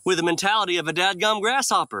with the mentality of a dadgum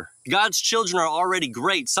grasshopper. God's children are already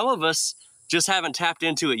great. Some of us just haven't tapped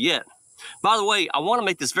into it yet. By the way, I want to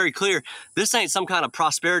make this very clear. This ain't some kind of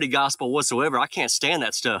prosperity gospel whatsoever. I can't stand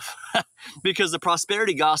that stuff because the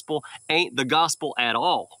prosperity gospel ain't the gospel at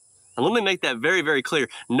all. And let me make that very, very clear.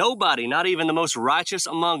 Nobody, not even the most righteous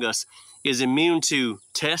among us, is immune to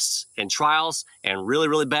tests and trials and really,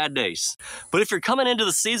 really bad days. But if you're coming into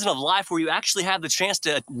the season of life where you actually have the chance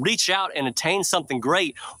to reach out and attain something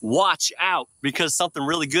great, watch out, because something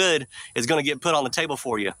really good is going to get put on the table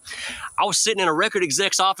for you. I was sitting in a record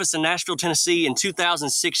exec's office in Nashville, Tennessee in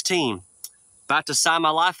 2016, about to sign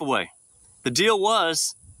my life away. The deal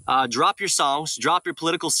was drop your songs, drop your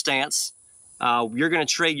political stance. You're going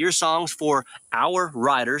to trade your songs for our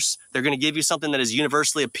writers. They're going to give you something that is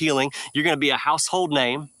universally appealing. You're going to be a household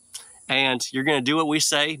name, and you're going to do what we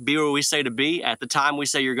say, be where we say to be at the time we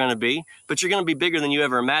say you're going to be. But you're going to be bigger than you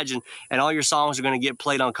ever imagined, and all your songs are going to get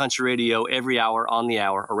played on country radio every hour, on the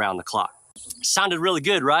hour, around the clock. Sounded really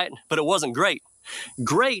good, right? But it wasn't great.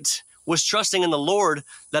 Great was trusting in the Lord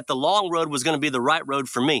that the long road was going to be the right road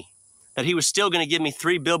for me. That he was still going to give me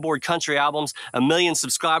 3 Billboard country albums, 1 million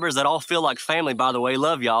subscribers that all feel like family, by the way.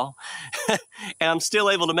 Love y'all. And I'm still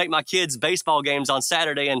able to make my kids' baseball games on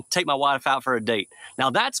Saturday and take my wife out for a date. Now,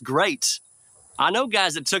 that's great. I know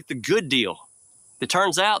guys that took the good deal. It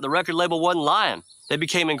turns out the record label wasn't lying. They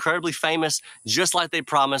became incredibly famous, just like they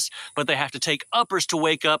promised, but they have to take uppers to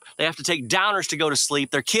wake up. They have to take downers to go to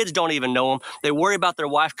sleep. Their kids don't even know them. They worry about their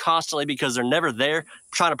wife constantly because they're never there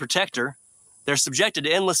trying to protect her. They're subjected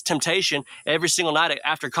to endless temptation every single night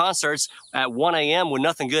after concerts at 1 a.m. when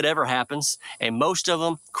nothing good ever happens, and most of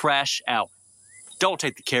them crash out. Don't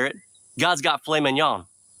take the carrot. God's got filet mignon.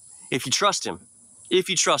 If you trust him. If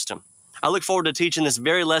you trust him. I look forward to teaching this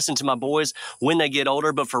very lesson to my boys when they get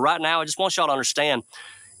older, but for right now, I just want y'all to understand,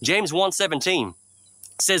 James 1:17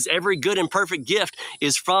 says every good and perfect gift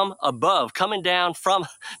is from above, coming down from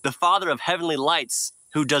the Father of heavenly lights,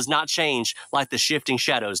 who does not change like the shifting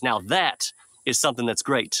shadows. Now that is something that's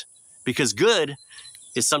great, because good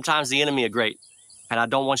is sometimes the enemy of great, and I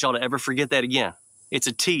don't want y'all to ever forget that again. It's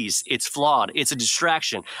a tease. It's flawed. It's a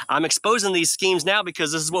distraction. I'm exposing these schemes now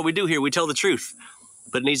because this is what we do here. We tell the truth,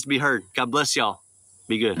 but it needs to be heard. God bless y'all.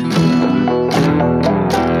 Be good.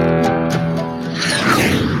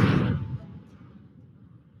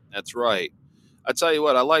 That's right. I tell you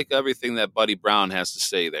what, I like everything that Buddy Brown has to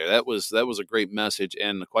say there. That was a great message,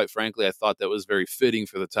 and quite frankly, I thought that was very fitting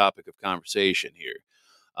for the topic of conversation here.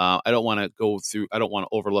 I don't want to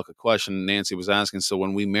overlook a question Nancy was asking. So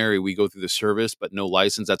when we marry, we go through the service, but no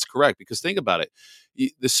license. That's correct, because think about it.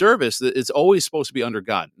 The service is always supposed to be under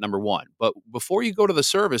God, number one. But before you go to the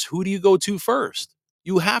service, who do you go to first?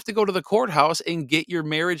 You have to go to the courthouse and get your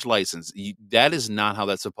marriage license. That is not how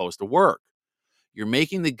that's supposed to work. You're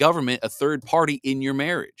making the government a third party in your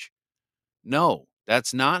marriage. No,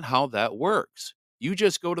 that's not how that works. You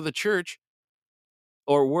just go to the church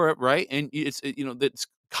or where, right? And that's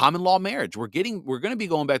common law marriage. We're going to be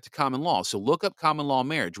going back to common law. So look up common law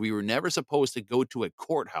marriage. We were never supposed to go to a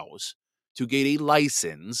courthouse to get a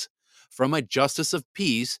license from a justice of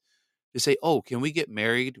peace to say, "Oh, can we get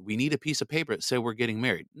married? We need a piece of paper that say we're getting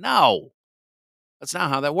married." No, that's not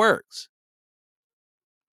how that works.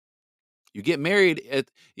 You get married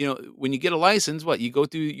when you get a license, what? You go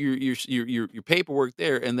through your paperwork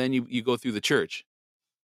there, and then you go through the church.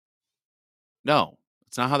 No,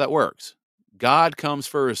 that's not how that works. God comes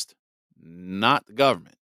first, not the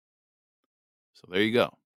government. So there you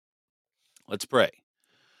go. Let's pray.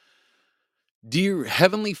 Dear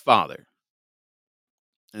Heavenly Father,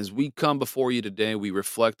 as we come before you today, we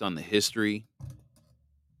reflect on the history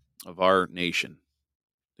of our nation,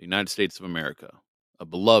 the United States of America, a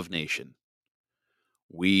beloved nation.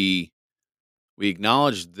 We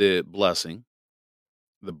acknowledge the blessings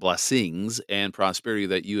and prosperity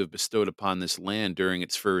that you have bestowed upon this land during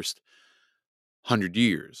its first 100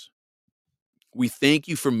 years. We thank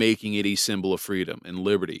you for making it a symbol of freedom and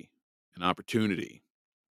liberty and opportunity,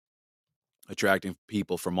 attracting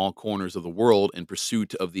people from all corners of the world in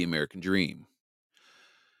pursuit of the American dream.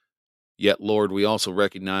 Yet, Lord, we also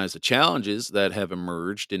recognize the challenges that have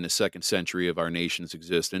emerged in the second century of our nation's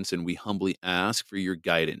existence, and we humbly ask for your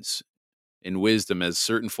guidance and wisdom as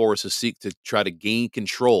certain forces seek to try to gain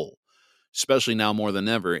control, especially now more than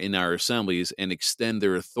ever, in our assemblies and extend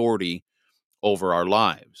their authority over our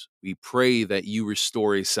lives. We pray that you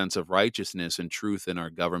restore a sense of righteousness and truth in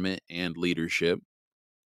our government and leadership.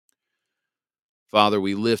 Father,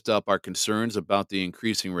 we lift up our concerns about the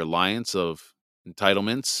increasing reliance of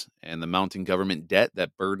entitlements and the mounting government debt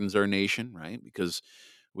that burdens our nation, right? Because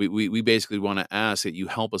we basically want to ask that you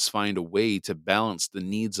help us find a way to balance the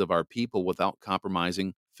needs of our people without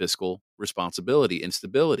compromising fiscal responsibility and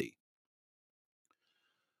stability.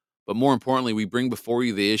 But more importantly, we bring before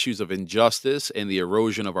you the issues of injustice and the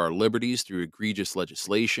erosion of our liberties through egregious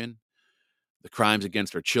legislation, the crimes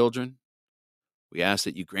against our children. We ask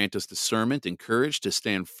that you grant us discernment and courage to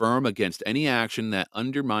stand firm against any action that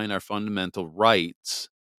undermine our fundamental rights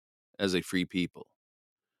as a free people.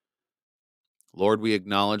 Lord, we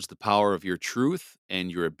acknowledge the power of your truth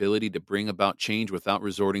and your ability to bring about change without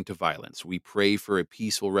resorting to violence. We pray for a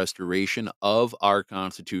peaceful restoration of our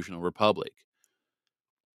constitutional republic,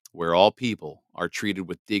 where all people are treated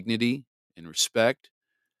with dignity and respect,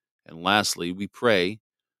 And lastly, we pray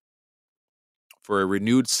for a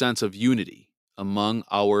renewed sense of unity among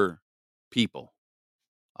our people,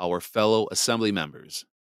 our fellow assembly members.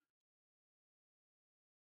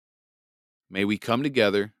 May we come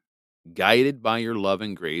together, guided by your love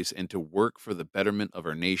and grace, and to work for the betterment of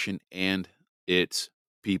our nation and its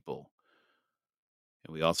people.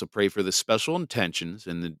 And we also pray for the special intentions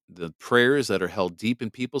and the prayers that are held deep in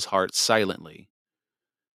people's hearts silently,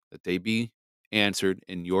 that they be answered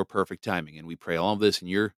in your perfect timing. And we pray all of this in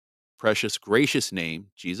your precious, gracious name,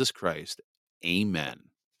 Jesus Christ. Amen.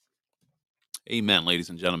 Amen, ladies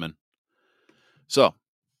and gentlemen. So,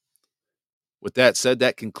 with that said,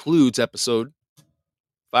 that concludes episode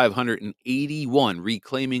 581,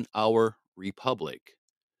 Reclaiming Our Republic.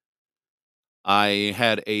 I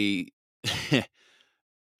had a,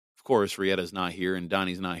 of course, Rietta's not here and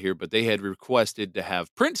Donnie's not here, but they had requested to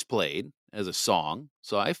have Prince played as a song.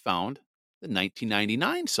 So I found the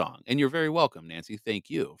 1999 song. And you're very welcome, Nancy. Thank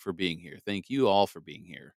you for being here. Thank you all for being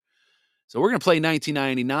here. So we're going to play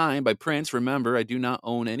 1999 by Prince. Remember, I do not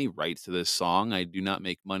own any rights to this song. I do not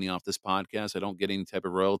make money off this podcast. I don't get any type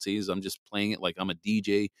of royalties. I'm just playing it like I'm a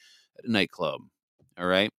DJ at a nightclub. All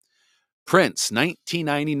right. Prince,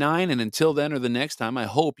 1999. And until then or the next time, I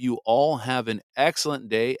hope you all have an excellent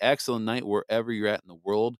day, excellent night, wherever you're at in the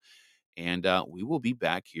world. And we will be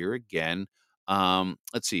back here again.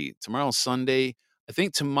 Let's see. Tomorrow's Sunday. I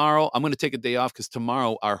think tomorrow I'm going to take a day off because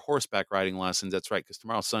tomorrow our horseback riding lessons, that's right, because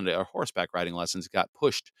tomorrow's Sunday, our horseback riding lessons got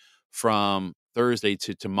pushed from Thursday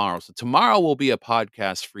to tomorrow. So tomorrow will be a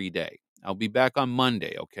podcast-free day. I'll be back on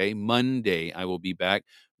Monday, okay? Monday I will be back.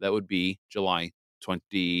 That would be July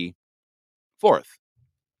 24th.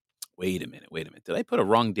 Wait a minute. Did I put a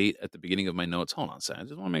wrong date at the beginning of my notes? Hold on a second. I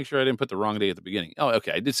just want to make sure I didn't put the wrong date at the beginning. Oh,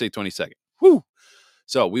 okay. I did say 22nd. Whew.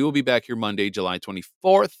 So we will be back here Monday, July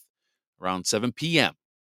 24th, around 7 p.m.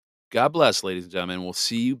 God bless, ladies and gentlemen. We'll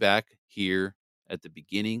see you back here at the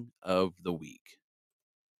beginning of the week.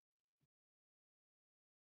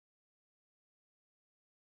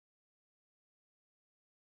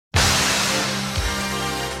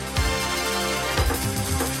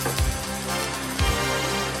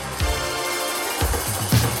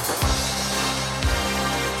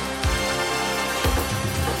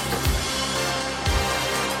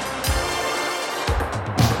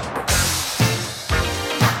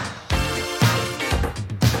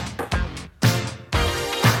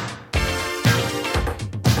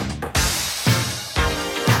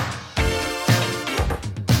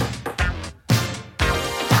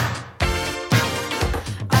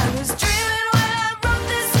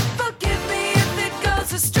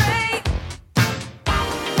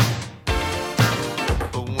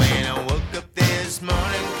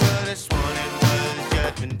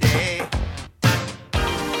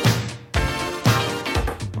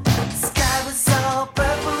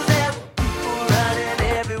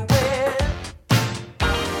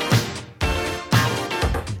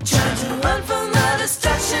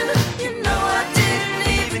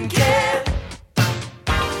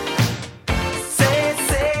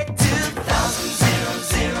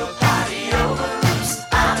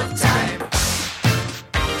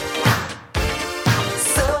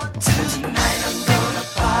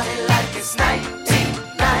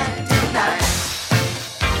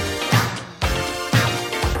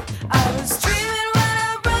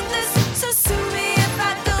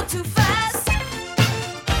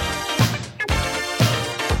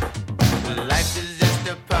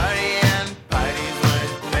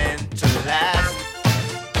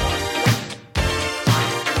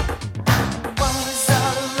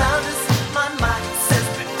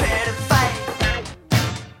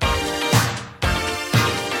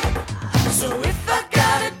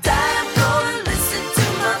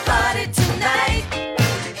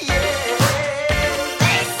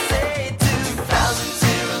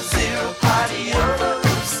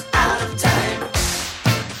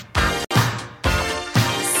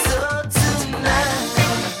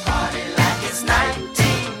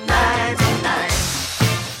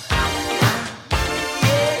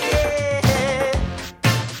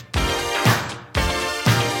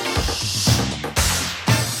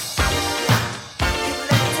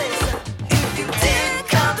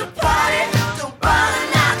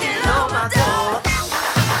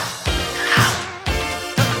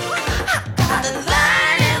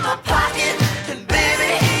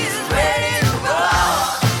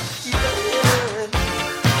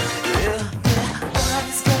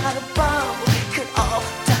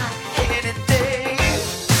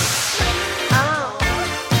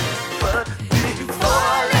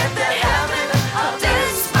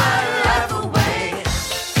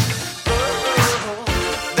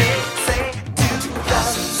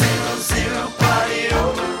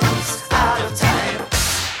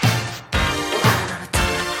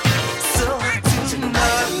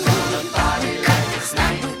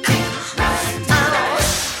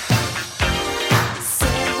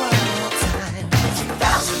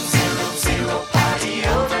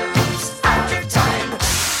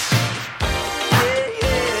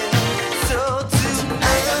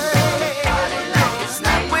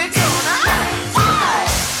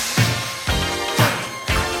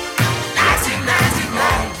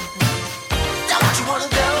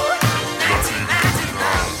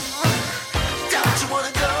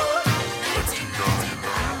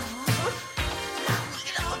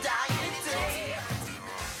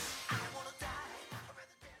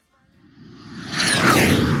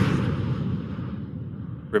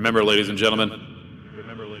 Remember, ladies and gentlemen,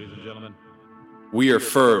 we are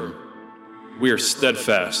firm, we are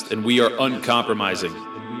steadfast, and we are uncompromising.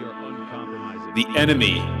 The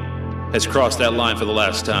enemy has crossed that line for the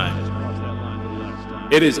last time.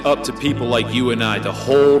 It is up to people like you and I to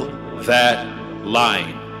hold that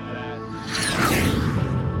line.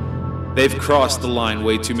 They've crossed the line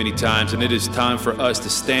way too many times, and it is time for us to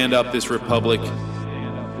stand up this republic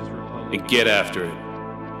and get after it.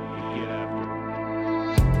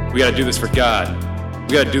 We got to do this for God.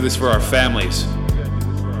 We got to do this for our families.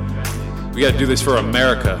 We got to do this for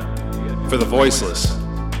America, for the voiceless.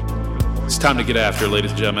 It's time to get after it,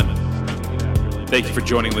 ladies and gentlemen. Thank you for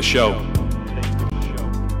joining the show.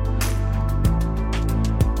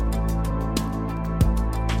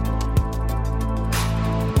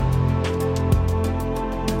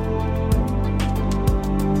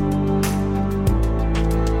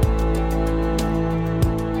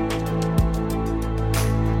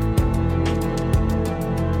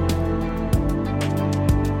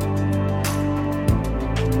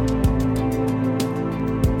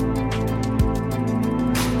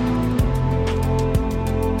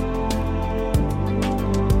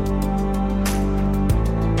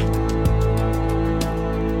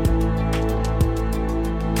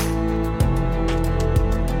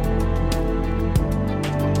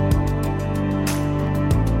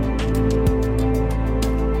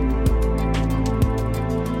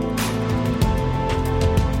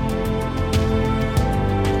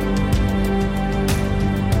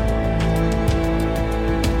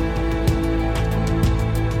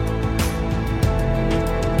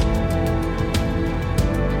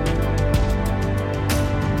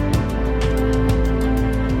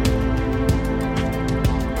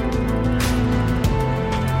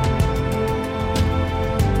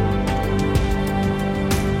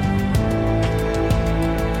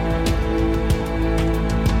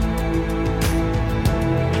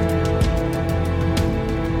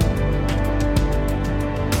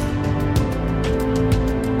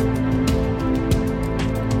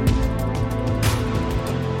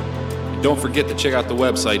 Don't forget to check out the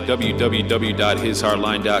website,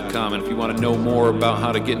 www.hishardline.com. And if you want to know more about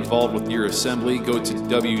how to get involved with your assembly, go to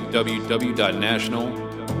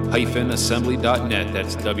www.national-assembly.net.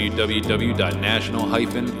 That's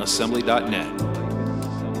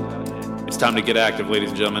www.national-assembly.net. It's time to get active, ladies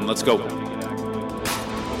and gentlemen. Let's go.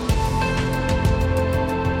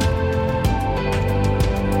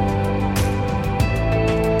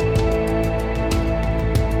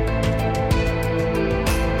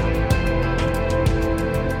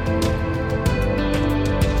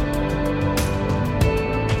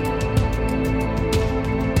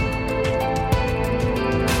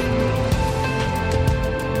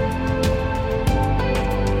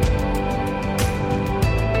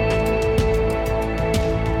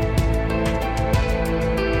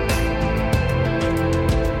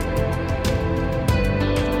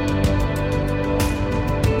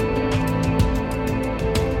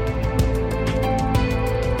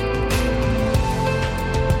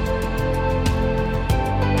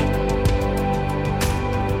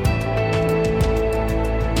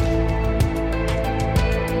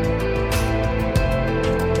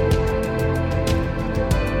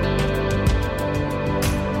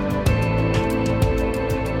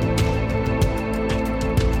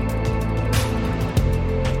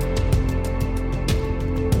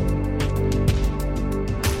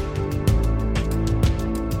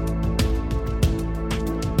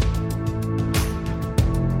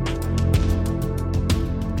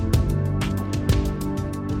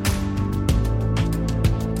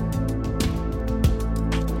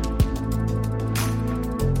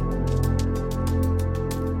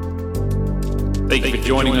 Thank you for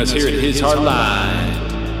joining us here at His Hard Line.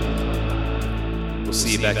 We'll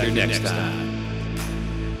see you back here next time.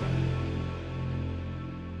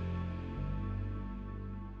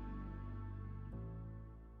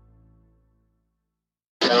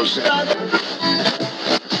 Close.